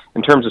 It's,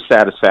 in terms of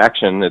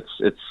satisfaction,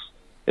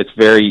 it's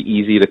very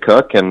easy to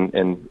cook,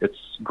 and it's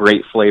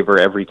great flavor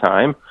every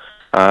time.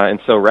 And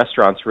so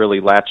restaurants really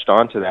latched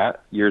onto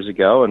that years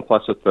ago, and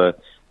plus with the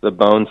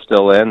bone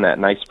still in, that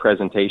nice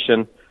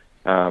presentation,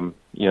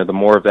 the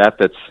more of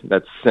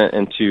that's sent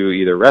into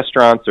either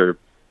restaurants or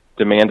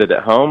demanded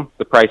at home,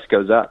 the price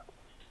goes up.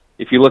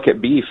 If you look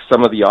at beef,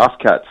 some of the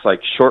offcuts,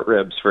 like short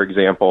ribs, for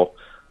example,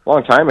 a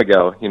long time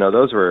ago,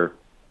 those were,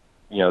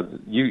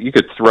 you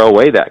could throw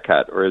away that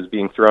cut, or it was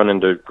being thrown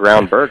into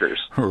ground burgers.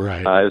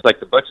 Right. It was like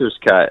the butcher's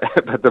cut.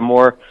 But the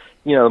more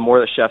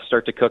the chefs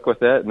start to cook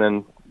with it, and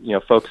then,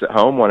 folks at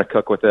home want to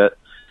cook with it,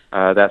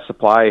 that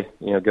supply,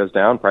 goes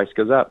down, price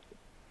goes up.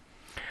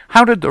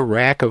 How did the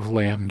rack of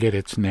lamb get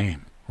its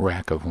name,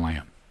 rack of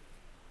lamb?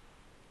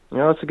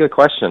 That's a good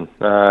question.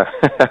 I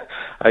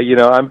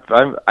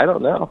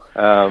don't know.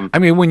 I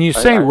mean, when you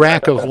say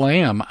rack of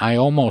lamb, I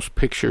almost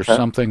picture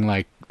something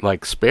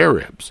like spare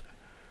ribs.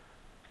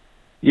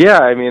 Yeah,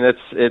 I mean,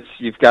 it's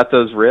you've got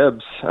those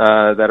ribs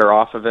that are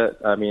off of it.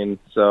 I mean,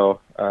 so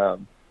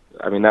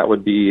that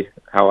would be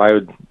how I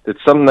would. It's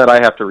something that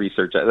I have to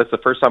research. That's the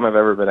first time I've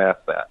ever been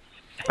asked that.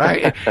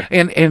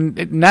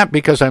 And not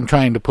because I'm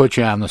trying to put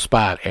you on the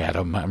spot,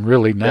 Adam. I'm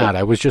really not.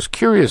 I was just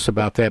curious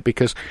about that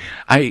because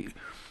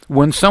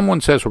when someone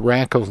says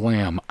rack of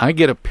lamb, I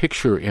get a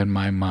picture in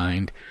my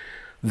mind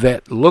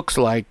that looks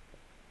like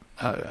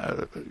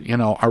a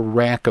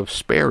rack of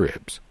spare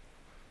ribs.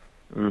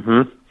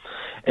 Mm-hmm.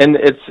 And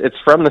it's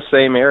from the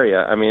same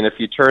area. I mean, if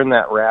you turn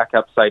that rack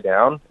upside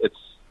down, it's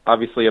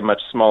obviously a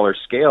much smaller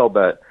scale,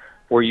 but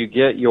where you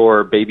get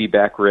your baby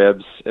back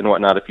ribs and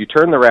whatnot, if you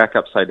turn the rack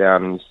upside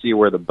down and you see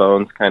where the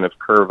bones kind of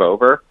curve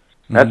over,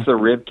 that's the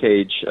rib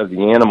cage of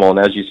the animal. And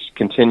as you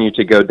continue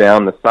to go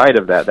down the side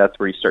of that, that's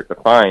where you start to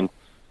find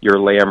your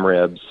lamb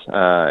ribs.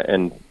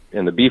 And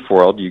in the beef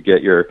world, you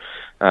get your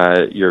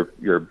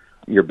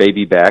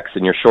baby backs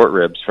and your short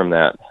ribs from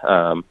that,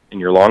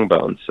 and your long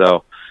bones.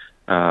 So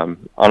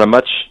on a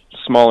much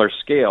smaller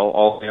scale,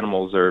 all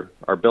animals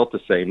are built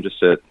the same,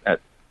 just at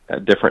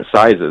different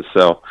sizes.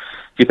 So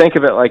if you think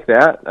of it like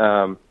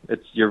that,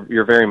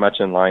 you're very much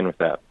in line with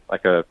that,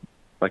 like a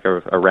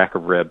rack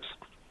of ribs.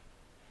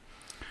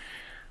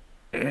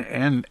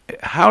 And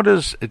how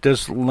does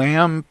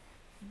lamb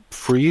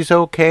freeze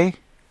okay?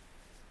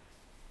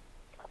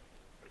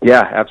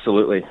 Yeah,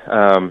 absolutely.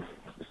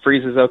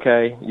 Freezes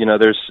okay.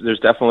 There's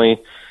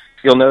definitely,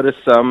 you'll notice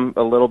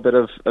a little bit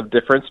of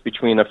difference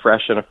between a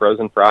fresh and a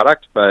frozen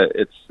product, but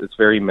it's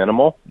very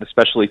minimal,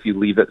 especially if you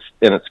leave it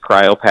in its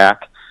cryo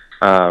pack.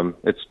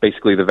 It's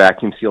basically the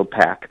vacuum sealed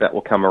pack that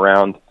will come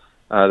around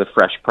the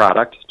fresh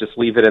product. Just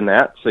leave it in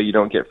that so you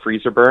don't get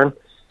freezer burn,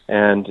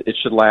 and it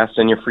should last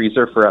in your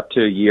freezer for up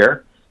to a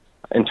year.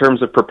 In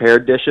terms of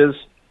prepared dishes,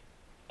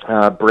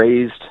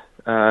 braised,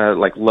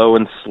 like low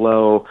and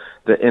slow,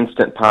 the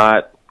Instant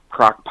Pot,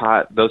 crock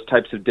pot, those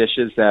types of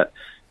dishes that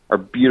are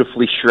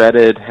beautifully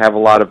shredded, have a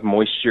lot of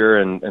moisture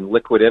and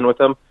liquid in with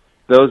them,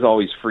 those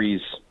always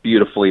freeze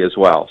beautifully as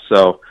well.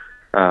 So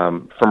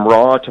from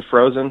raw to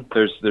frozen,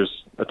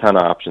 there's a ton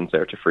of options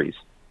there to freeze.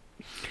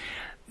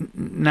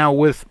 Now,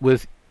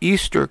 with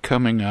Easter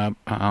coming up,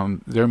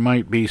 there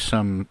might be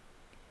some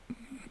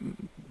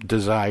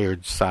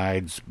desired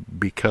sides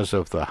because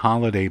of the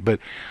holiday, but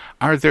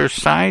are there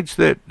sides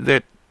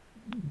that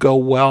go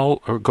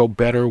well or go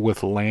better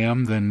with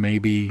lamb than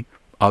maybe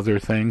other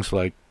things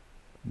like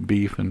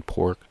beef and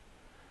pork?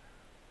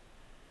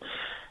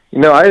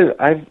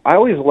 I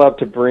always love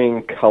to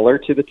bring color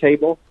to the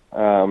table.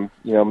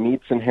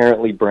 Meat's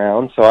inherently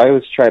brown, so I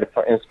always try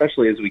to,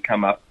 especially as we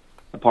come up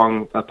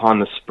upon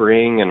the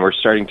spring and we're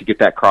starting to get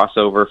that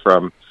crossover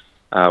from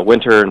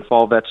winter and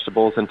fall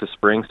vegetables into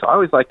spring. So I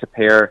always like to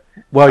pair.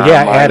 Well,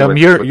 yeah, Adam,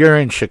 you're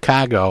in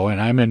Chicago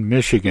and I'm in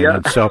Michigan,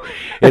 and so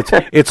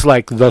it's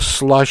like the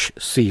slush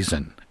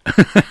season.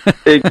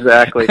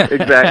 Exactly.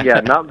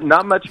 Yeah,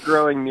 not much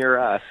growing near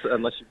us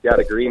unless you've got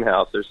a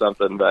greenhouse or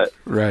something. But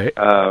right.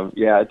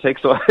 Yeah, it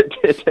takes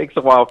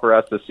a while for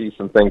us to see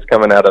some things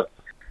coming out of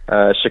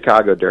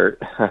Chicago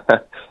dirt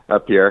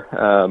up here.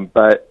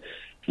 But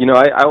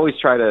I always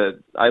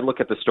I look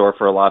at the store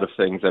for a lot of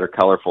things that are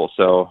colorful.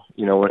 So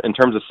in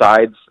terms of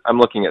sides, I'm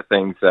looking at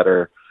things that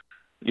are,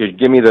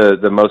 give me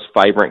the most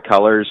vibrant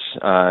colors,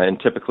 and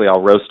typically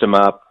I'll roast them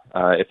up.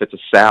 If it's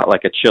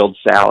like a chilled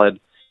salad.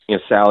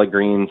 Salad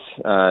greens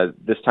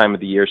this time of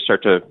the year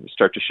start to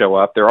show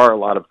up. There are a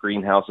lot of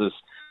greenhouses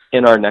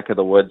in our neck of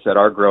the woods that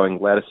are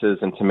growing lettuces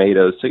and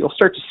tomatoes, so you'll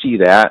start to see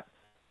that.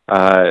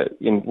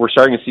 And we're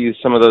starting to see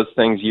some of those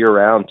things year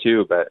round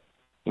too. But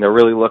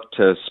really look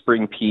to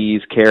spring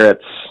peas,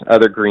 carrots,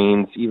 other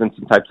greens, even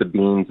some types of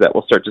beans that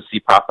we'll start to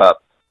see pop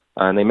up.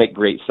 And they make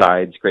great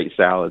sides, great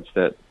salads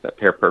that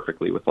pair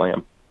perfectly with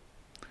lamb.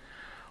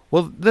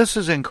 Well, this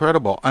is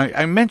incredible.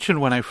 I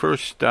mentioned when I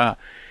first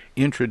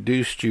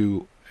introduced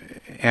you,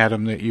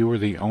 Adam, that you were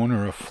the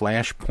owner of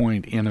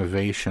Flashpoint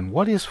Innovation.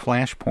 What is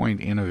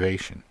Flashpoint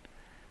Innovation?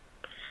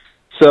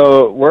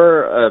 So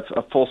we're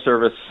a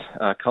full-service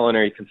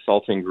culinary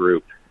consulting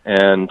group,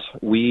 and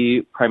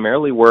we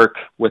primarily work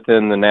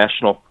within the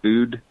national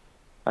food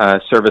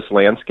service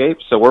landscape.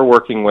 So we're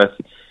working with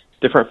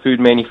different food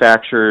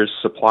manufacturers,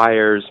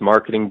 suppliers,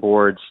 marketing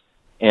boards,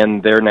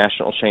 and their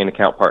national chain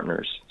account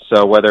partners.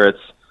 So whether it's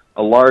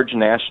a large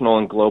national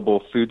and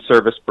global food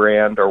service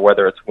brand or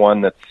whether it's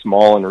one that's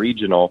small and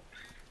regional,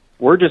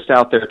 we're just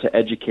out there to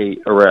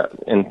educate,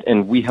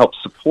 and we help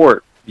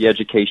support the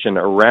education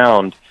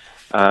around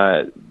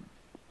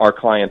our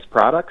clients'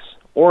 products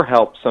or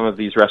help some of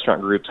these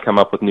restaurant groups come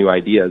up with new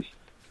ideas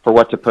for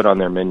what to put on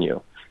their menu.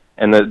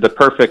 And the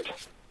perfect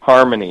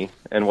harmony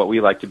and what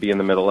we like to be in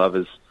the middle of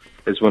is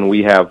when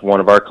we have one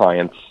of our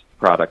clients'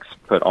 products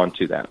put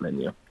onto that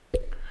menu.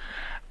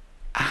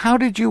 How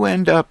did you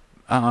end up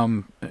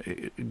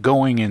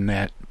going in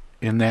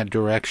that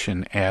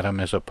direction,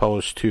 Adam, as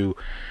opposed to,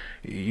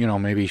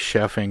 maybe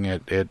chefing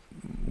at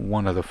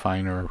one of the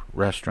finer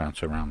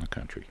restaurants around the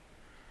country?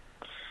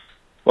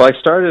 Well, I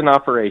started in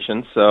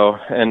operations,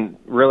 and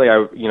really,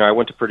 I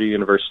went to Purdue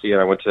University,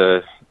 and I went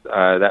to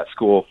that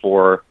school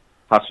for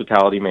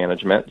hospitality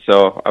management.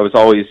 So I was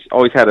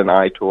always had an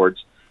eye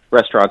towards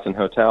restaurants and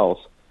hotels.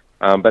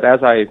 But as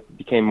I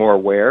became more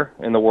aware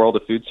in the world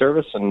of food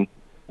service and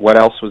what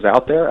else was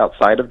out there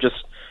outside of just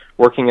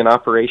working in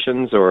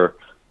operations or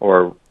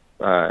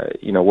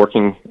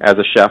working as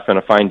a chef in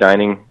a fine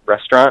dining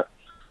restaurant,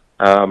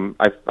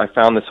 I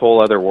found this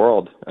whole other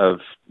world of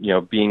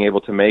being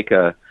able to make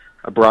a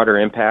broader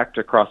impact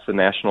across the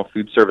national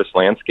food service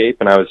landscape,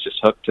 and I was just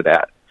hooked to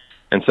that.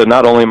 And so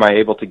not only am I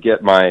able to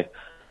get my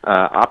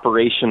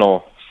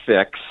operational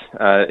fix,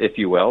 if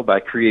you will, by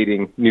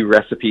creating new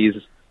recipes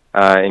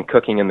and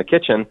cooking in the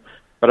kitchen,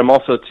 but I'm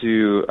also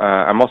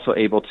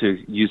able to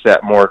use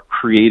that more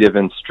creative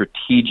and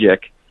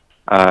strategic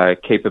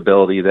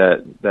capability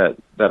that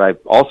I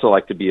also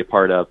like to be a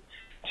part of,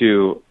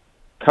 to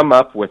come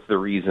up with the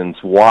reasons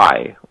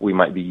why we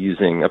might be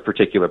using a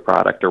particular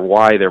product or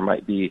why there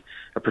might be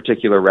a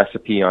particular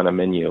recipe on a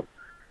menu.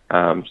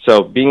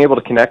 So being able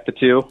to connect the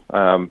two,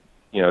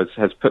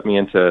 has put me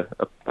into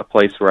a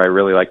place where I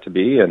really like to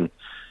be, and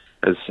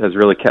has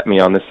really kept me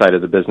on this side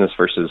of the business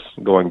versus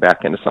going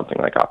back into something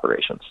like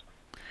operations.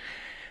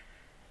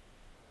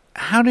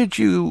 How did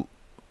you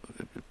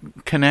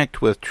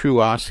connect with True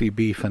Aussie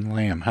Beef and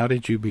Lamb? How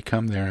did you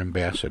become their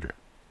ambassador?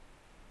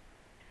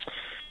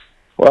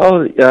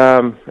 Well,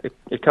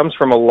 it comes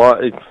from a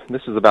lot.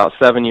 This is about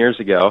 7 years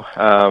ago.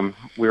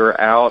 We were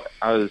out.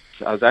 I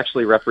was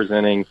actually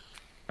representing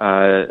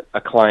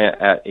a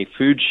client at a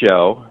food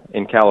show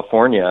in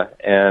California,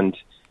 and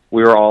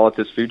we were all at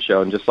this food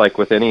show. And just like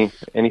with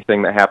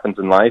anything that happens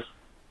in life,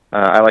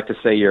 I like to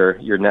say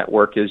your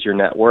network is your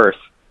net worth.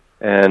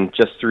 And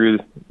just through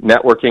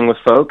networking with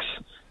folks,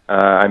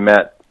 I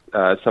met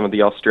some of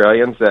the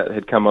Australians that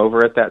had come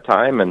over at that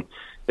time, and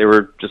they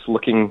were just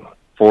looking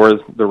for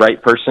the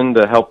right person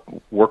to help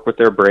work with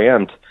their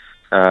brand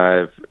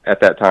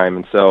at that time.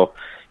 And so,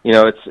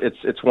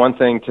 it's one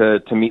thing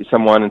to meet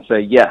someone and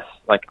say, yes,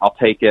 like I'll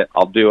take it,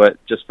 I'll do it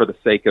just for the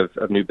sake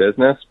of new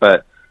business.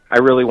 But I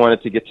really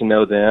wanted to get to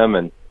know them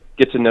and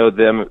get to know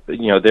them,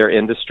 their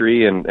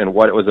industry and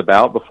what it was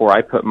about before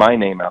I put my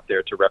name out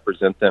there to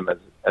represent them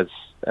as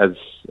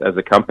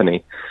a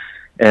company.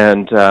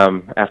 And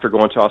after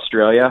going to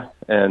Australia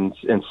and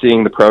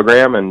seeing the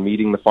program and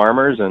meeting the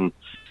farmers and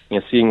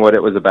seeing what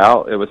it was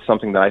about, it was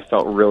something that I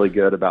felt really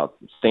good about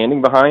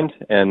standing behind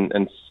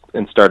and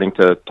starting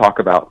to talk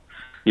about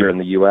here in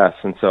the U.S.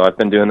 And so I've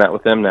been doing that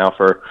with them now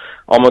for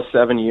almost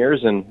 7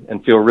 years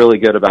and feel really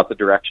good about the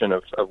direction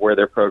of where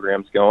their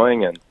program's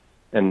going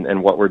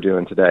and what we're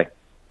doing today.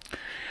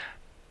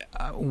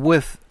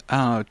 With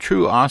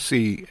True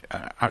Aussie,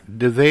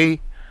 do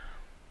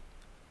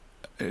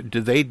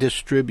they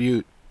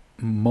distribute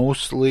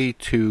mostly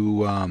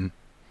to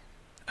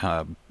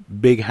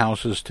big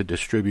houses to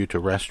distribute to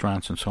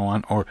restaurants and so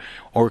on,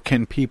 or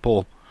can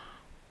people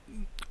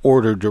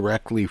order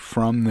directly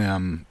from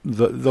them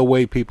the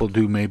way people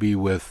do maybe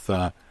with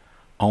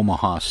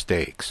Omaha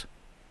Steaks?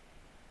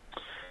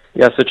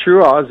 Yeah, so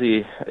True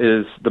Aussie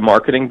is the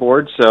marketing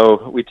board.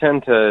 So we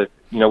tend to,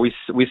 we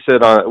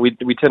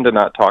tend to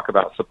not talk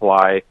about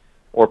supply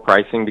or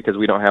pricing because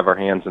we don't have our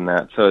hands in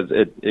that. So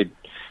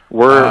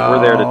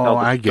we're there to tell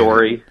the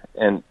story,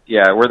 and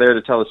we're there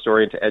to tell the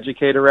story and to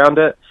educate around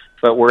it.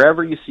 But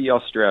wherever you see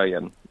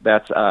Australian,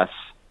 that's us.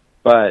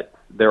 But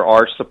there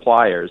are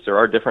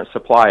different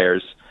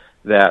suppliers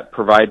that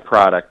provide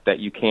product that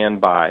you can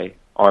buy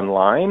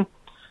online.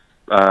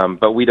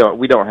 But we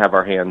don't have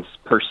our hands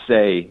per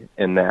se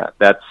in that.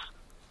 That's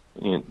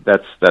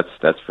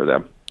for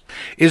them.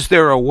 Is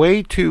there a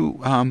way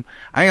to?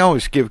 I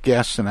always give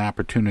guests an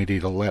opportunity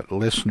to let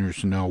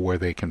listeners know where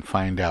they can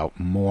find out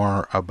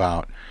more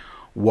about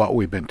what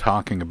we've been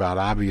talking about.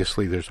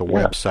 Obviously, there's a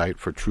website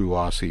for True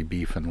Aussie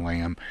Beef and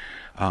Lamb,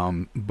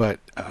 but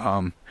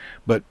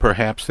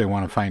perhaps they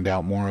want to find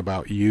out more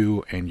about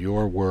you and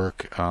your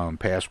work,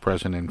 past,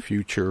 present, and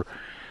future.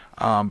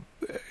 Are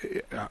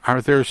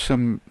there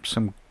some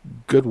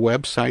good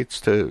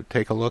websites to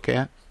take a look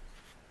at?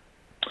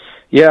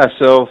 Yeah,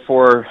 so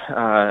for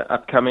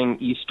upcoming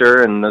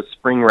Easter and the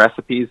spring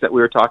recipes that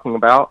we were talking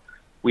about,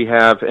 we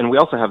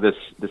also have this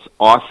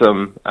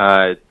awesome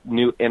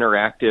new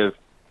interactive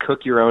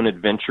cook your own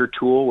adventure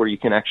tool where you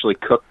can actually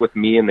cook with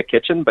me in the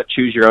kitchen, but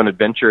choose your own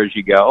adventure as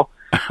you go.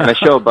 And I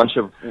show a bunch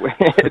of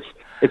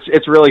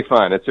it's really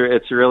fun.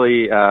 It's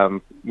really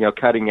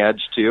cutting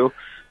edge too.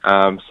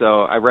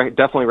 So I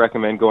definitely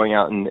recommend going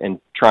out and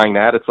trying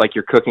that. It's like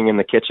you're cooking in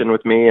the kitchen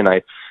with me, and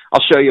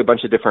I'll show you a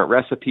bunch of different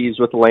recipes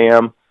with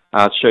lamb.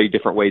 I'll show you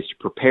different ways to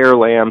prepare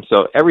lamb.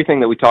 So everything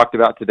that we talked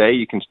about today,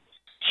 you can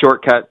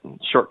shortcut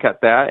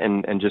that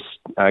and just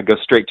go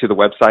straight to the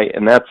website,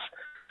 and that's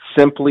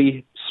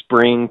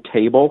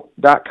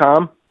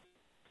simplyspringtable.com.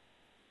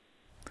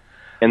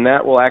 And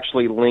that will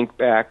actually link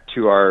back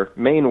to our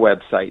main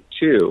website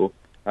too,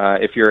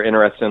 if you're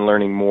interested in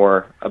learning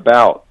more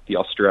about the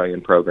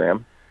Australian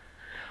program.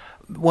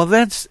 Well,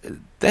 that's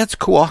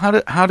cool.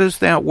 How does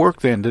that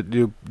work then?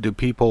 Do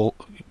people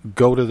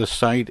go to the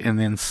site and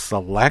then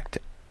select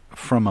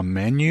from a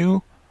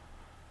menu?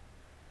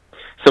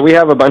 So we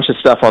have a bunch of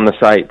stuff on the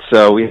site.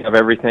 So we have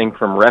everything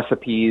from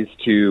recipes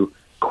to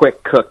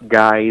quick cook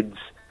guides.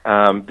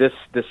 This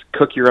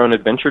cook your own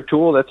adventure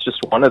tool, that's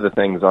just one of the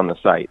things on the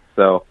site.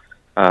 So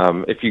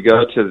if you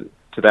go to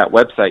that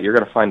website, you're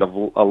going to find a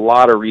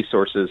lot of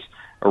resources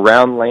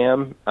around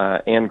lamb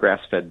and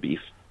grass-fed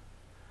beef.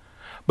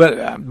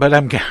 But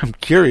I'm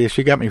curious.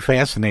 You got me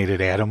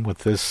fascinated, Adam, with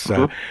this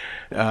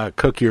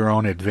cook your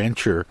own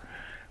adventure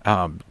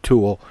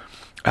tool.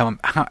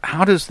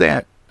 How does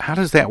that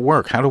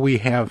work? How do we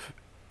have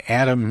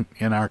Adam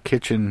in our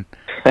kitchen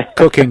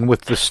cooking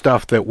with the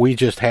stuff that we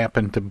just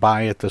happened to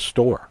buy at the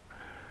store?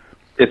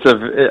 It's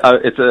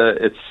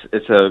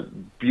a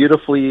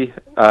beautifully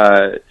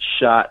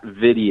shot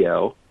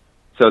video.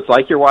 So it's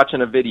like you're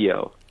watching a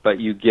video, but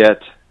you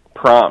get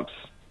prompts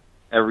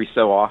every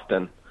so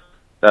often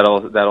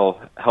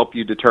that'll help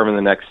you determine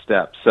the next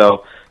step.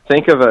 So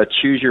think of a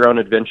choose your own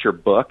adventure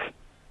book.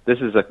 This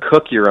is a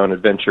cook your own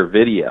adventure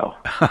video.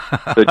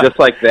 So just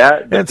like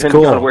that,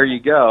 depending on where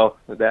you go,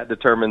 that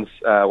determines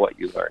what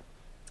you learn.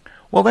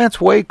 Well, that's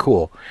way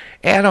cool,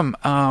 Adam.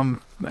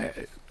 I'm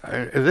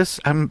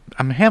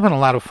having a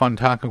lot of fun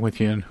talking with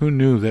you, and who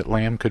knew that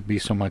lamb could be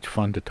so much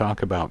fun to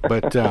talk about?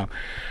 But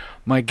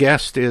my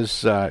guest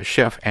is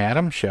Chef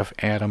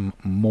Adam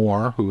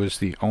Moore, who is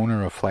the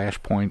owner of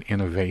Flashpoint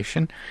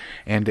Innovation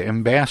and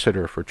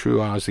ambassador for True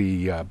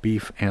Aussie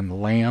Beef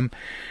and Lamb.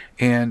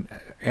 And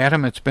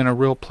Adam, it's been a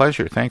real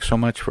pleasure. Thanks so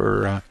much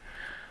for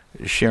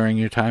sharing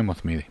your time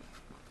with me.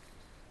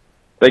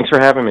 Thanks for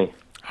having me.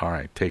 All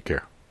right, take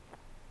care.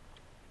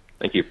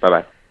 Thank you.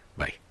 Bye-bye.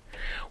 Bye.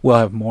 We'll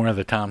have more of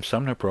the Tom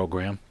Sumner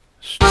program.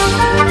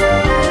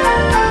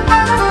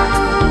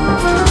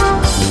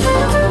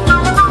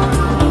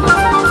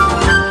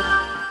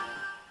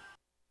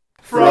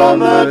 From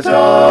the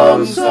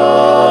Tom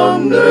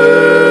Sumner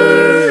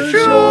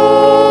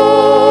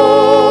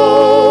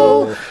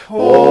Show.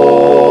 Oh,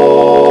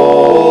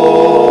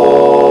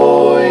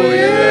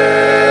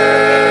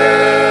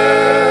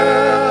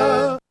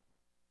 yeah.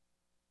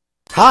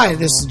 Hi,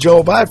 this is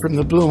Joe By from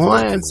the Blue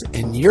Hawaiians,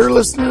 and you're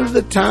listening to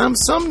the Tom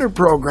Sumner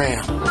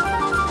Program.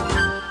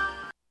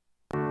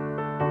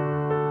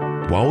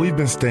 While we've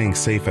been staying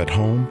safe at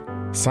home,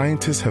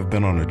 scientists have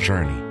been on a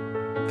journey.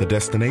 The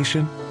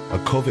destination? A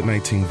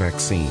COVID-19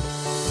 vaccine.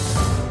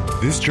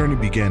 This journey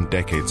began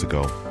decades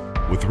ago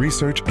with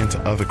research into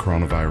other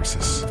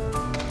coronaviruses.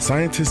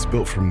 Scientists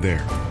built from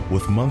there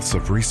with months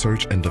of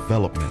research and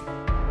development,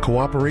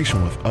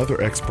 cooperation with other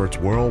experts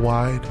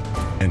worldwide,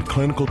 and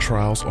clinical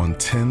trials on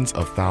tens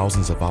of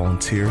thousands of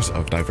volunteers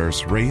of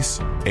diverse race,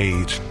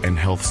 age, and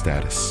health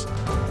status.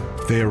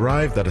 They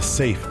arrived at a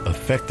safe,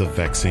 effective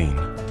vaccine,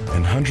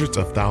 and hundreds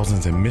of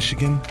thousands in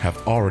Michigan have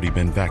already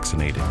been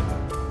vaccinated.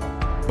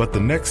 But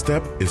the next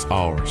step is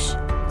ours.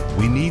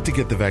 We need to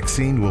get the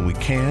vaccine when we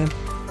can,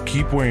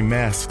 keep wearing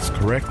masks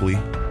correctly,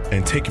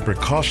 and taking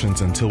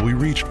precautions until we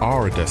reach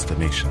our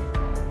destination,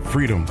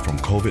 freedom from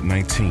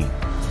COVID-19,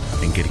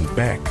 and getting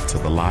back to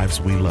the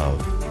lives we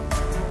love.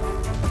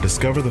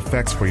 Discover the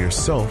facts for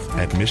yourself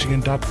at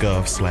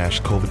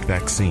michigan.gov/COVID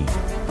vaccine.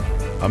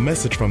 A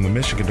message from the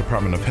Michigan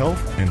Department of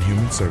Health and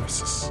Human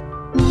Services.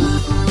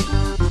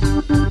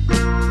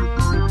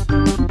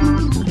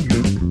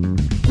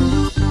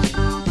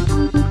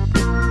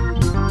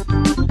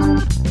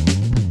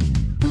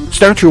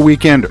 Start your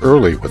weekend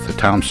early with the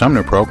Tom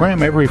Sumner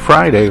program every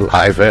Friday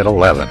live at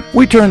 11.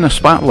 We turn the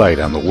spotlight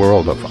on the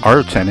world of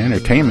arts and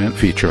entertainment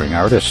featuring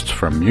artists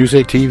from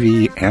music,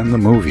 TV, and the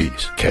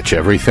movies. Catch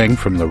everything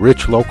from the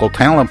rich local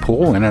talent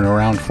pool in and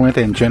around Flint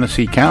and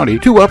Genesee County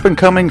to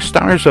up-and-coming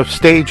stars of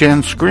stage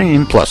and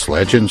screen, plus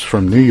legends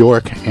from New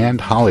York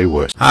and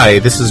Hollywood. Hi,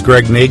 this is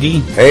Greg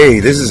Nagy. Hey,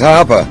 this is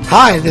Hopper.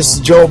 Hi, this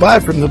is Joe By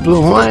from the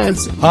Blue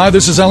Hawaiians. Hi,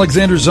 this is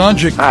Alexander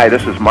Zonjic. Hi,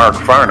 this is Mark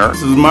Farner.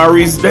 This is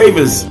Maurice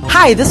Davis.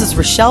 Hi, this is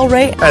Rochelle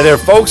Ray. Hi there,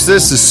 folks.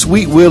 This is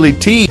Sweet Willie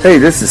T. Hey,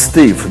 this is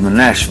Steve from the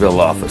Nashville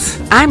office.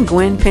 I'm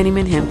Gwen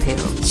Pennyman Hemphill.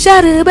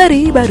 Start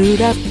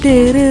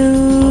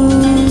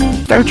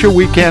your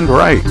weekend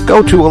right.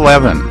 Go to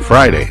 11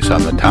 Fridays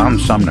on the Tom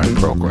Sumner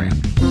program.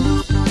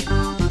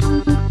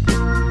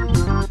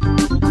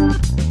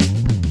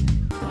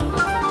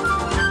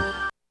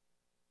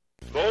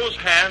 Those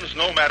hands,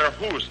 no matter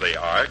whose they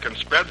are, can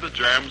spread the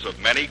germs of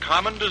many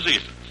common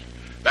diseases.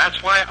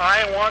 That's why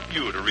I want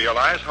you to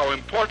realize how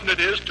important it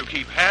is to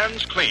keep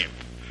hands clean,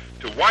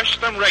 to wash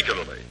them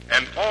regularly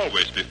and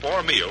always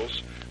before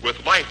meals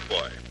with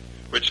Lifebuoy,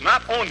 which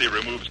not only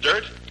removes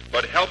dirt,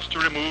 but helps to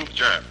remove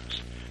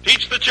germs.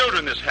 Teach the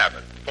children this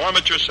habit. Form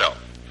it yourself.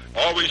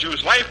 Always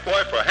use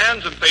Lifebuoy for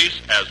hands and face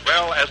as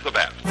well as the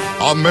bath.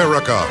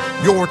 America,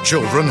 your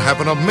children have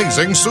an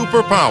amazing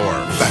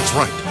superpower. That's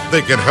right.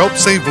 They can help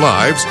save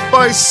lives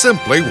by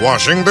simply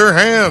washing their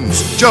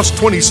hands. Just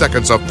 20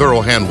 seconds of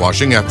thorough hand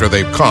washing after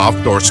they've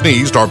coughed or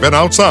sneezed or been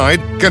outside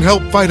can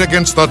help fight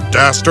against the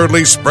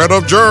dastardly spread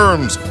of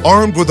germs.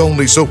 Armed with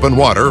only soap and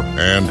water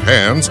and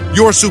hands,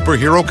 your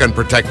superhero can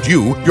protect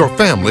you, your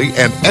family,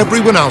 and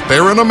everyone out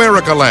there in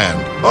America land.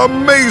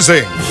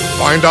 Amazing!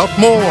 Find out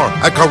more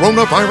at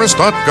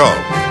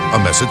coronavirus.gov. A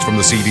message from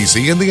the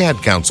CDC and the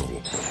Ad Council.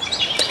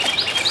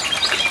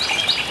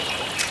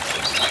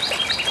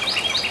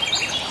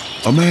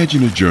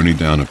 Imagine a journey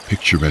down a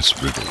picturesque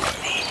riverway.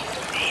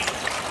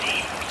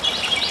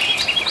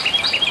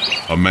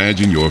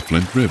 Imagine your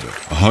Flint River,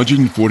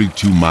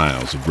 142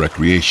 miles of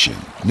recreation,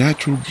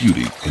 natural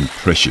beauty, and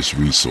precious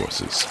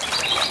resources.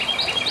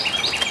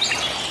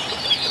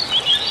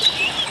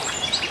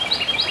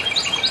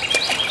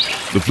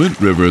 The Flint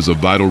River is a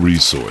vital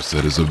resource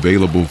that is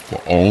available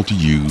for all to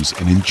use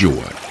and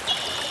enjoy.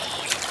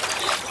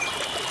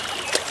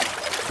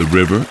 The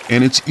river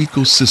and its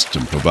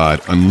ecosystem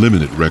provide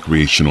unlimited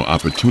recreational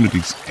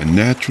opportunities and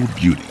natural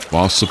beauty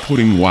while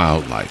supporting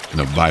wildlife in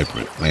a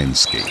vibrant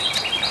landscape.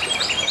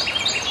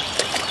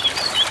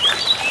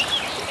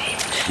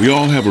 We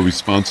all have a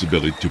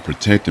responsibility to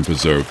protect and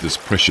preserve this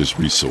precious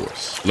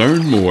resource.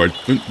 Learn more at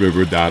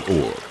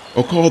flintriver.org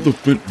or call the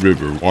Flint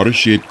River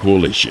Watershed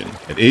Coalition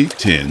at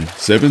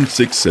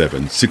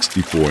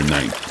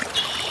 810-767-6490.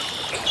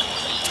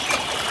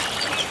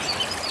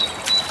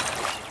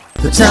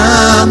 The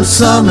Tom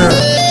Sumner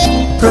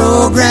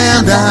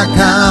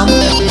Program.com.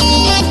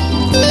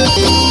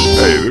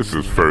 Hey, this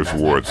is First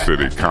Ward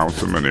City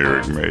Councilman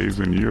Eric Mays,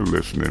 and you're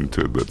listening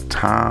to the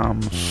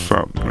Tom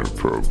Sumner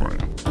Program.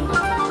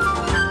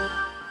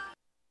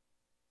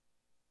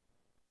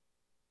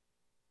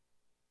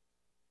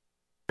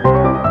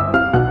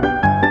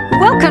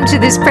 Welcome to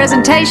this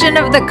presentation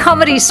of the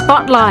Comedy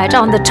Spotlight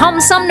on the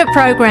Tom Sumner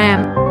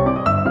Program.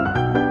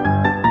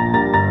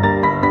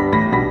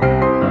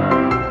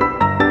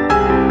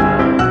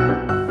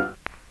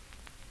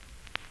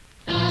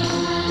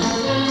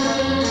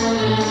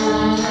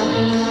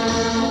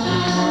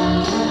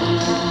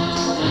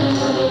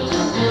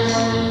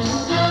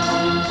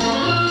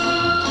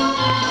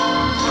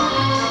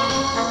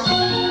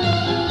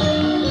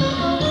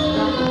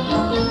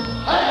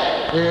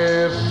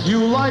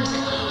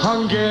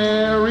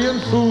 Hungarian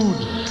food,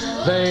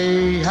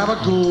 they have a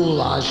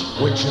goulash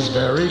which is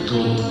very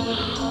good.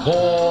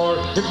 Or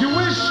if you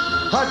wish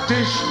a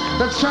dish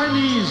that's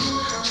Chinese,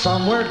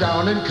 somewhere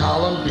down in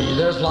column B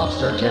there's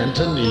lobster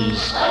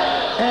Cantonese.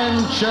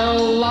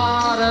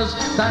 Enchiladas,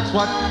 that's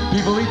what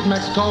people eat in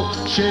Mexico.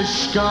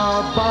 Shish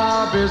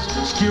kebab is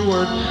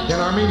skewered in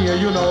Armenia,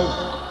 you know.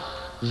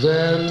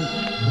 Then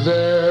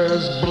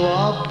there's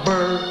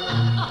blubber,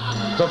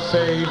 the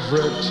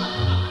favorite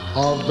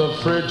of the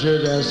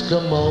frigid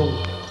Eskimo.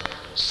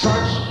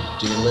 Such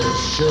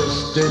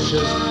delicious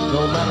dishes,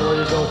 no matter where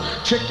you go.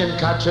 Chicken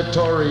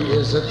cacciatore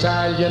is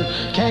Italian.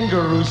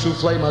 Kangaroo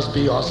souffle must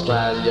be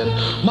Australian.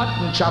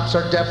 Mutton chops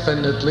are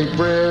definitely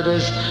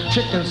British.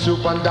 Chicken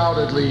soup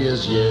undoubtedly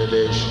is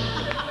Yiddish.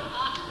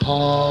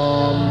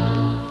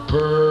 Pumpernickel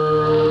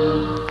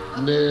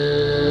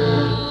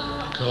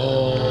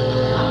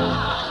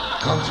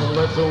comes from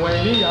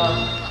Lithuania.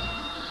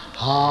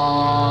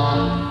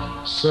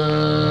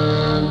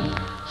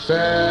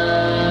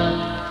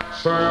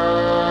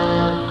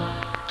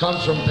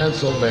 comes from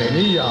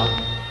Pennsylvania.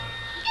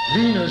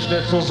 Wiener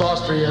Schnitzel's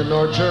Austrian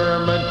or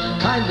German.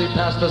 Kindly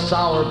pass the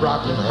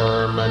sauerbraten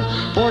Herman.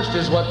 Borscht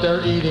is what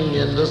they're eating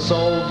in the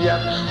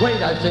Soviet.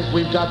 Wait, I think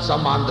we've got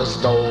some on the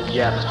stove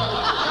yet.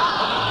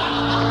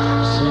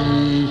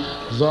 See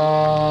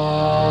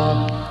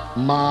the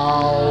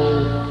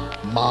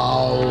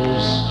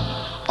mouse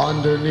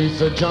underneath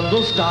the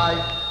jungle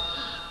sky.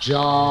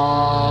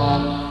 Jolly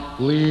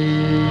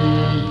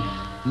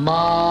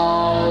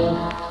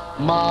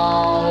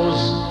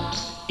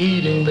mouse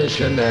eating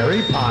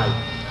missionary pie.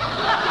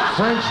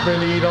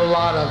 Frenchmen eat a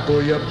lot of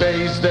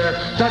bouillabaisse there.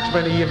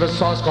 Dutchmen eat a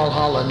sauce called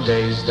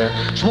hollandaise there.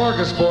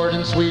 Smorgasbord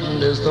in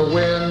Sweden is the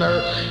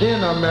winner.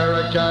 In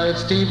America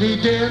it's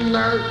TV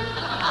dinner.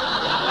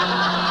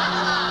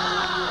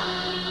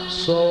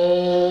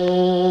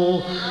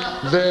 So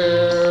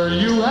there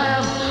you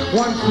have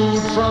one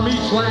food from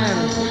each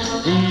land.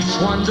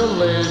 Each one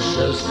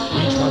delicious,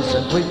 each one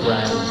simply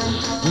grand.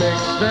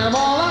 Mix them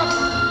all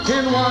up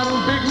in one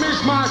big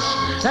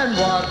mishmash. And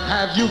what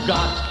have you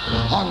got?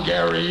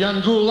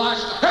 Hungarian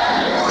goulash.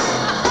 Hey!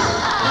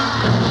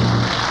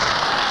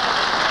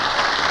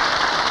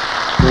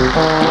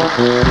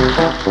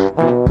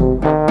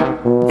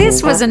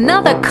 This was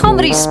another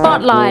comedy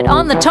spotlight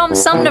on the Tom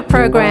Sumner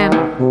Program.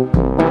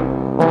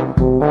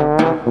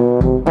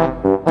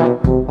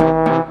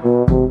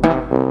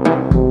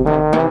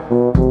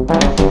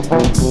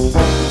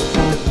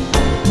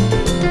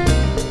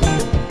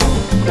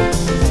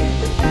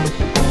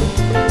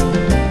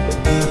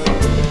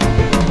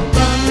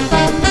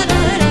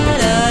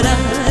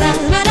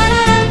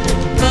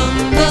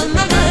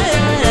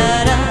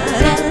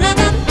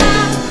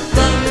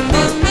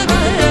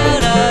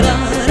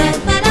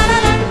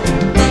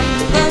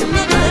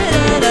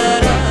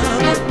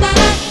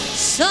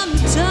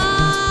 Sometimes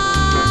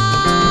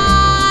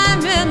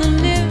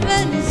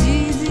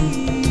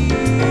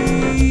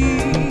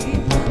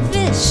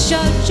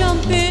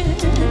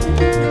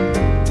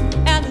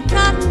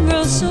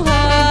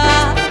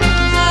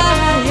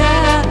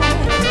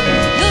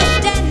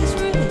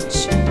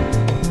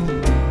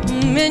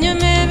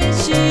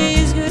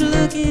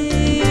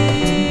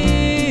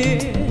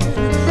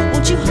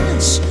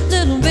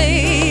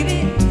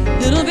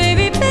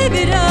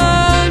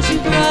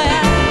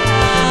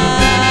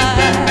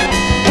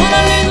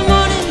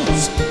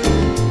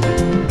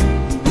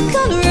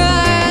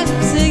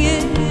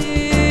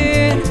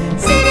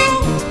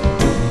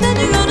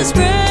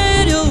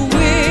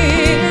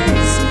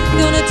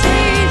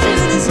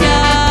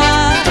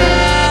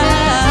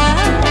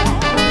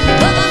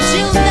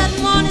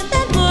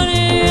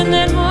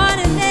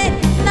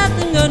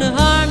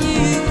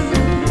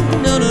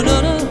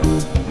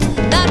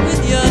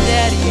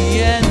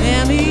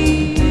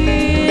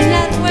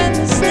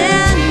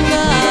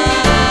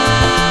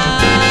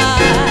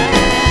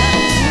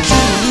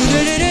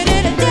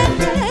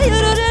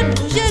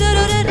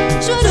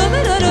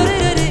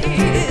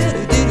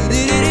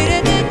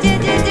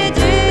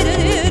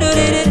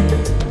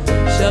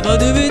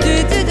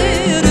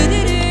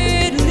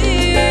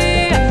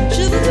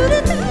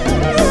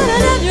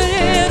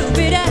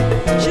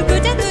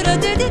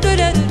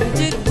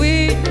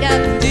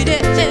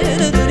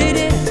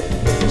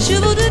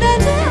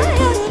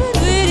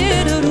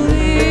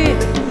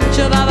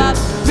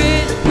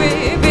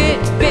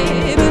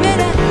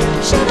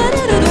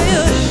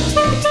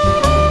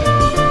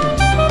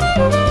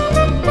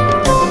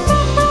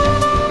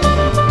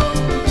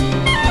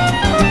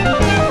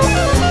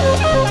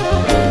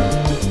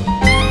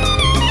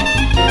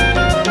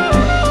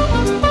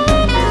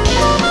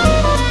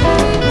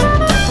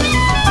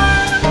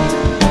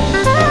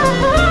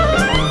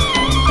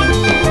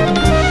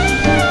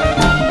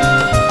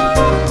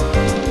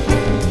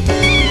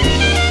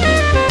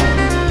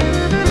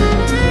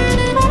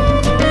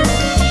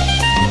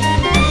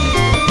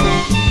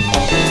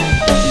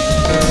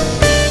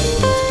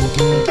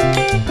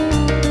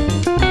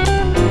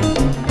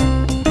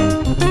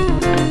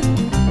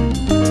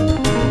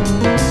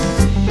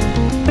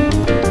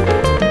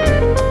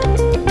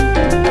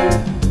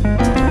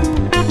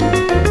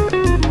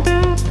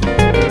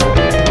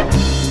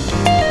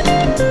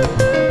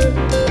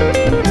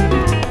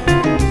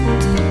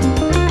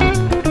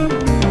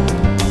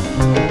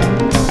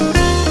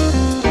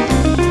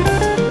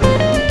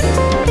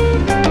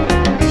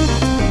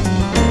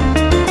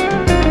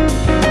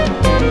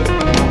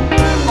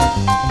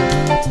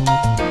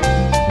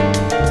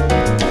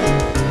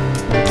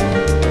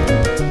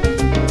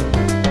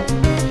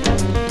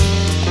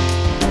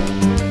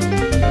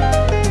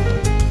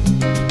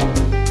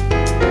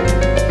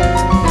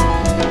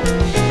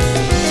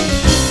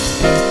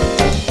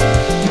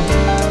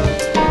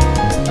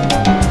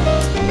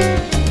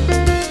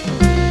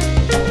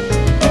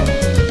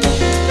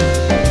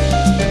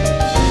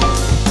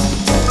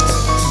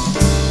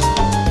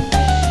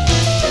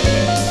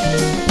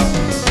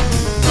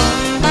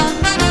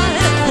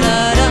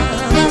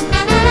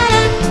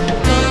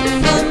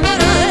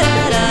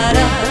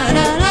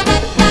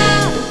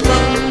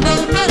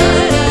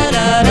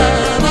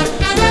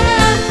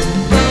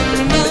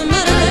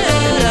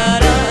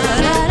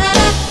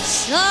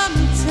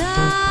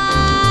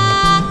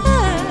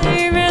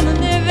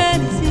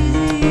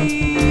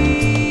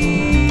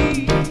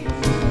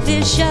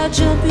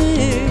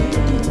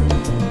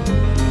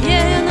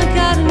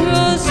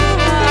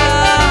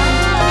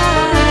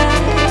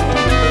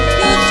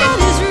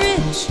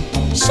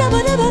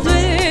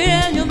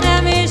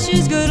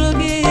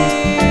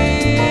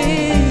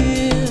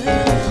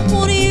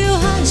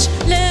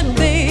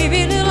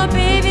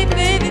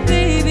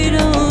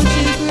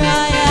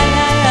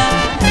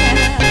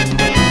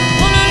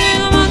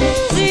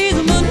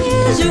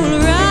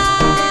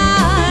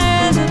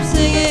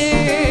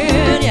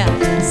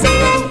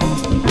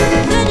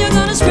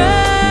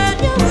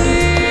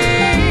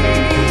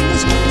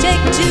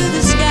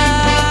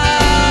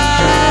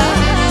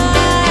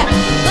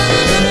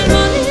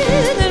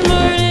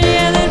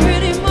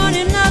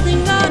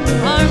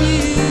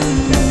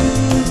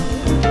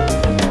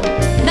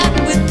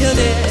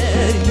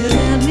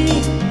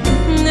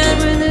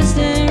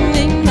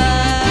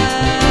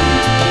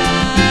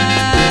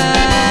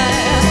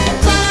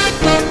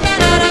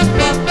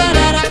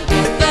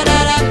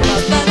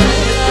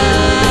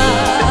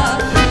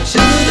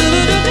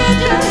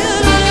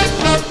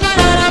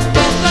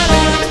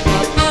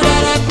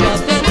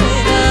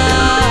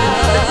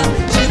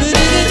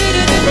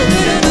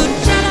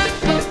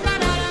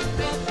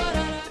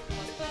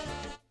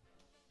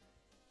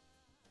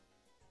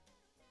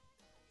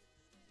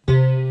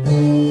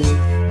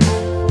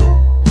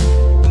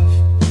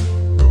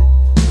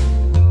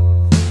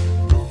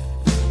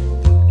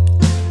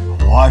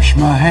wash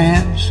my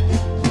hands,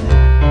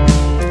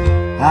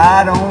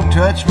 I don't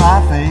touch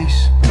my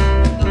face.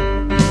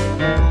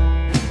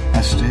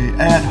 I stay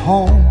at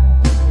home,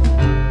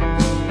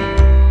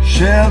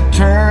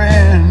 shelter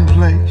in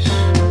place.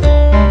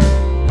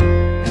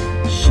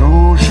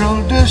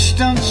 Social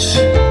distance,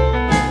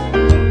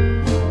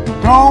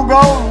 don't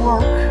go to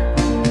work.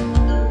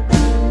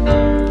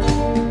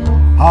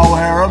 I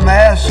wear a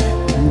mask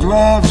and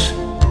gloves,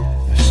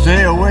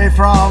 stay away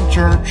from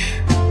church.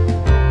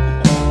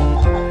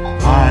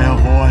 I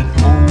avoid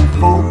old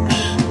folks,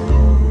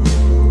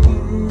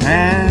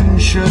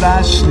 and should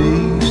I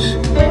sneeze,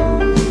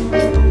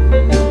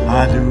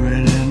 I do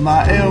it in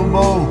my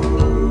elbow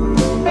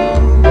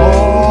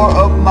or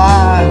up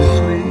my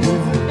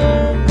sleeve.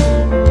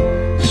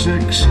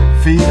 6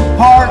 feet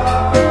apart,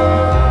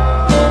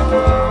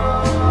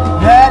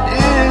 that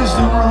is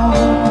the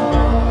rule.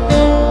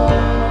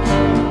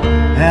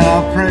 And I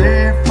pray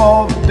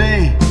for the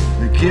day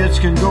the kids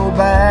can go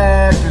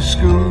back to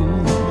school.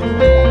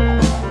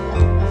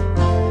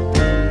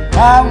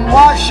 I'm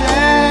washing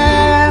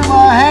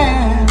my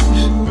hands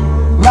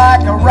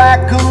like a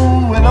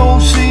raccoon with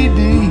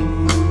OCD.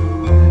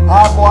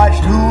 I've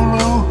watched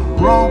Hulu,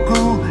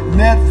 Roku,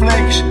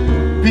 Netflix,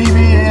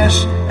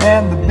 PBS,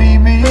 and the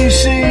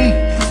BBC.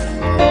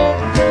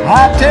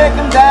 I've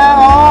taken down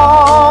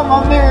all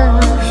my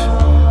mirrors,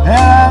 and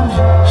I'm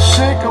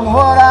sick of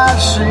what I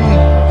see.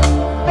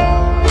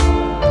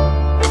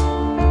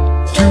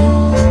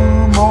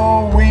 2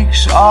 more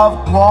weeks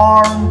of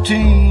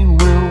quarantine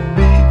will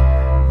be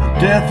the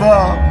death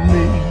of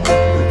me.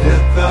 The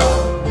death of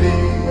me.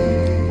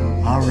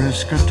 I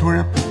risk a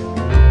trip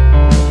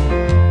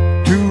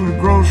to the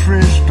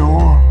grocery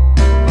store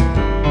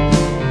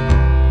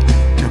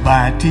to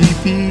buy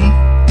TP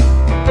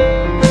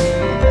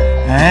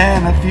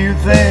and a few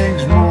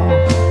things more.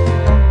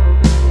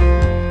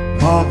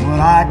 But when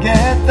I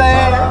get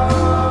there,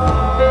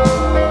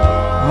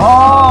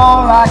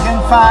 all I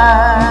can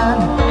find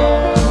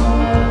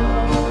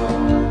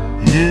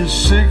is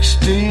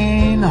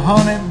 16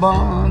 honey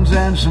buns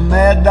and some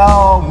Mad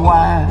Dog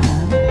wine.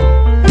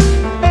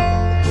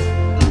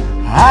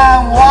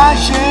 I'm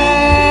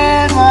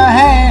washing my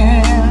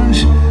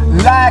hands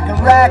like a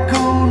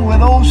raccoon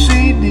with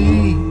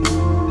OCD.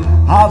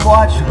 I've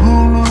watched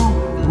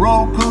Hulu,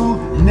 Roku,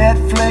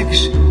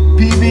 Netflix,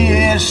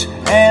 PBS,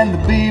 and the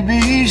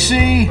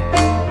BBC.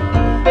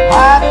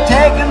 I've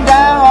taken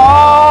down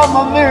all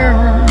my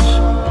mirrors,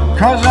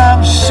 'cause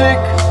I'm sick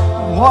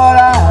of what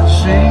I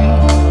see.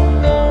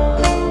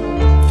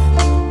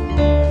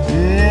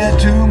 Yeah,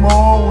 2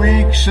 more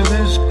weeks of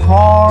this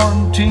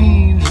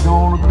quarantine's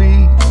gonna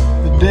be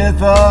the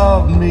death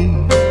of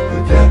me.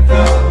 The death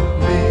of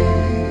me.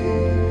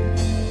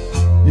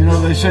 You know,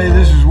 they say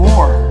this is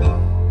war,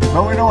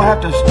 but we don't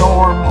have to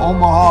storm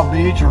Omaha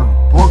Beach or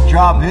Pork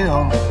Chop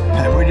Hill.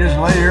 We just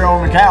lay here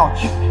on the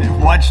couch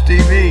and watch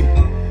TV.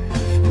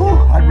 Whew,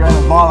 I'd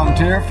rather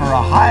volunteer for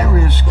a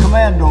high-risk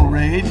commando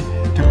raid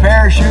to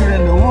parachute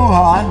into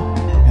Wuhan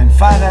and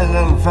find that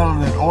little fellow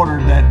that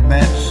ordered that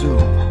bat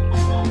soup.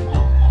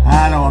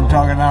 I know I'm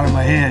talking out of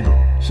my head,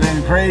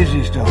 saying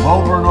crazy stuff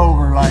over and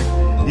over like,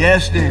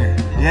 yes dear,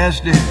 yes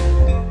dear.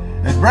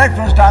 At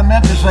breakfast I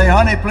meant to say,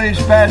 honey, please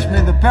pass me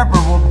the pepper.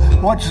 Well,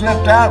 what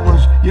slipped out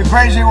was, you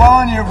crazy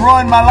woman, you've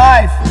ruined my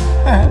life.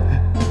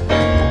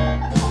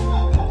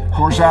 Of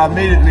course, I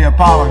immediately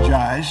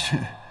apologized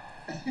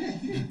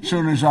as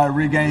soon as I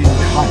regained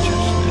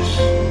consciousness.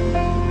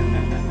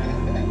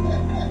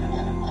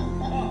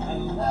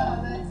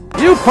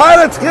 You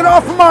pilots, get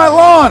off of my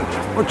lawn!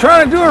 We're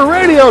trying to do a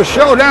radio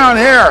show down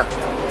here.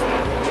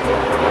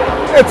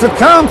 It's a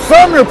Tom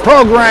Sumner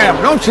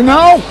program, don't you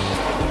know?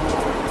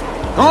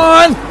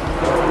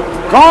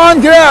 Go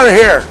on, get out of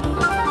here.